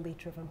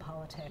elite-driven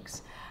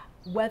politics,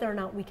 whether or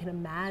not we can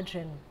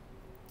imagine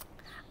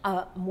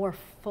a more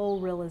full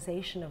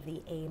realization of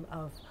the aim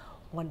of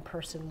one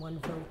person, one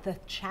vote, the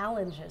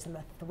challenges and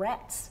the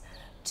threats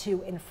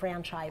to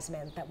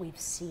enfranchisement that we've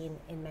seen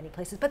in many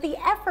places, but the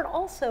effort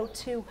also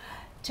to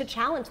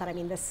challenge that. I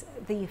mean,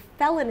 the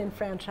felon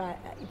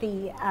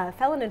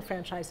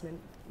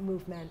enfranchisement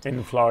movement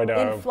in Florida,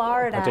 and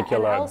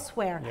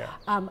elsewhere,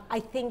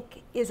 I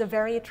think is a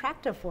very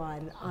attractive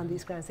one on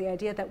these grounds. The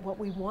idea that what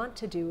we want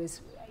to do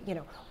is,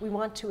 we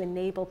want to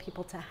enable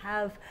people to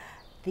have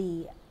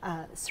the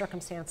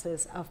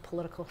circumstances of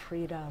political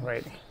freedom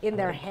in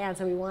their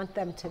hands, and we want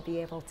them to be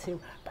able to,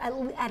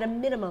 at a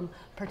minimum,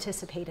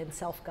 participate in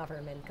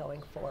self-government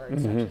going forward,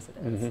 such as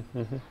it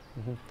is.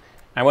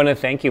 I want to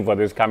thank you for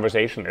this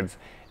conversation.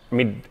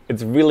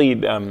 It's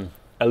really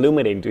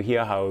illuminating to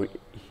hear how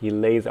he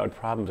lays out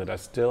problems that are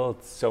still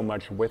so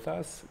much with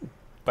us,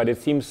 but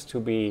it seems to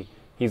be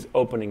he's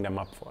opening them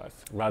up for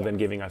us rather than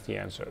giving us the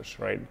answers,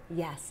 right?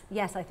 Yes,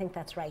 I think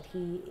that's right.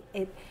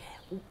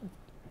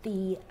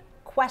 The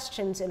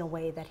questions in a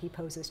way that he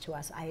poses to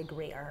us, I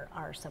agree,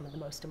 are some of the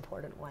most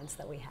important ones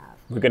that we have.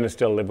 We're going to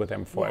still live with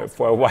them for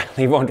a while.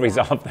 He won't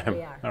resolve them.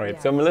 All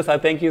right. So Melissa,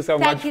 thank you so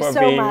much for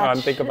being on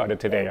Think About It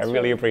today. I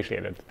really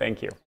appreciate it.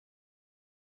 Thank you.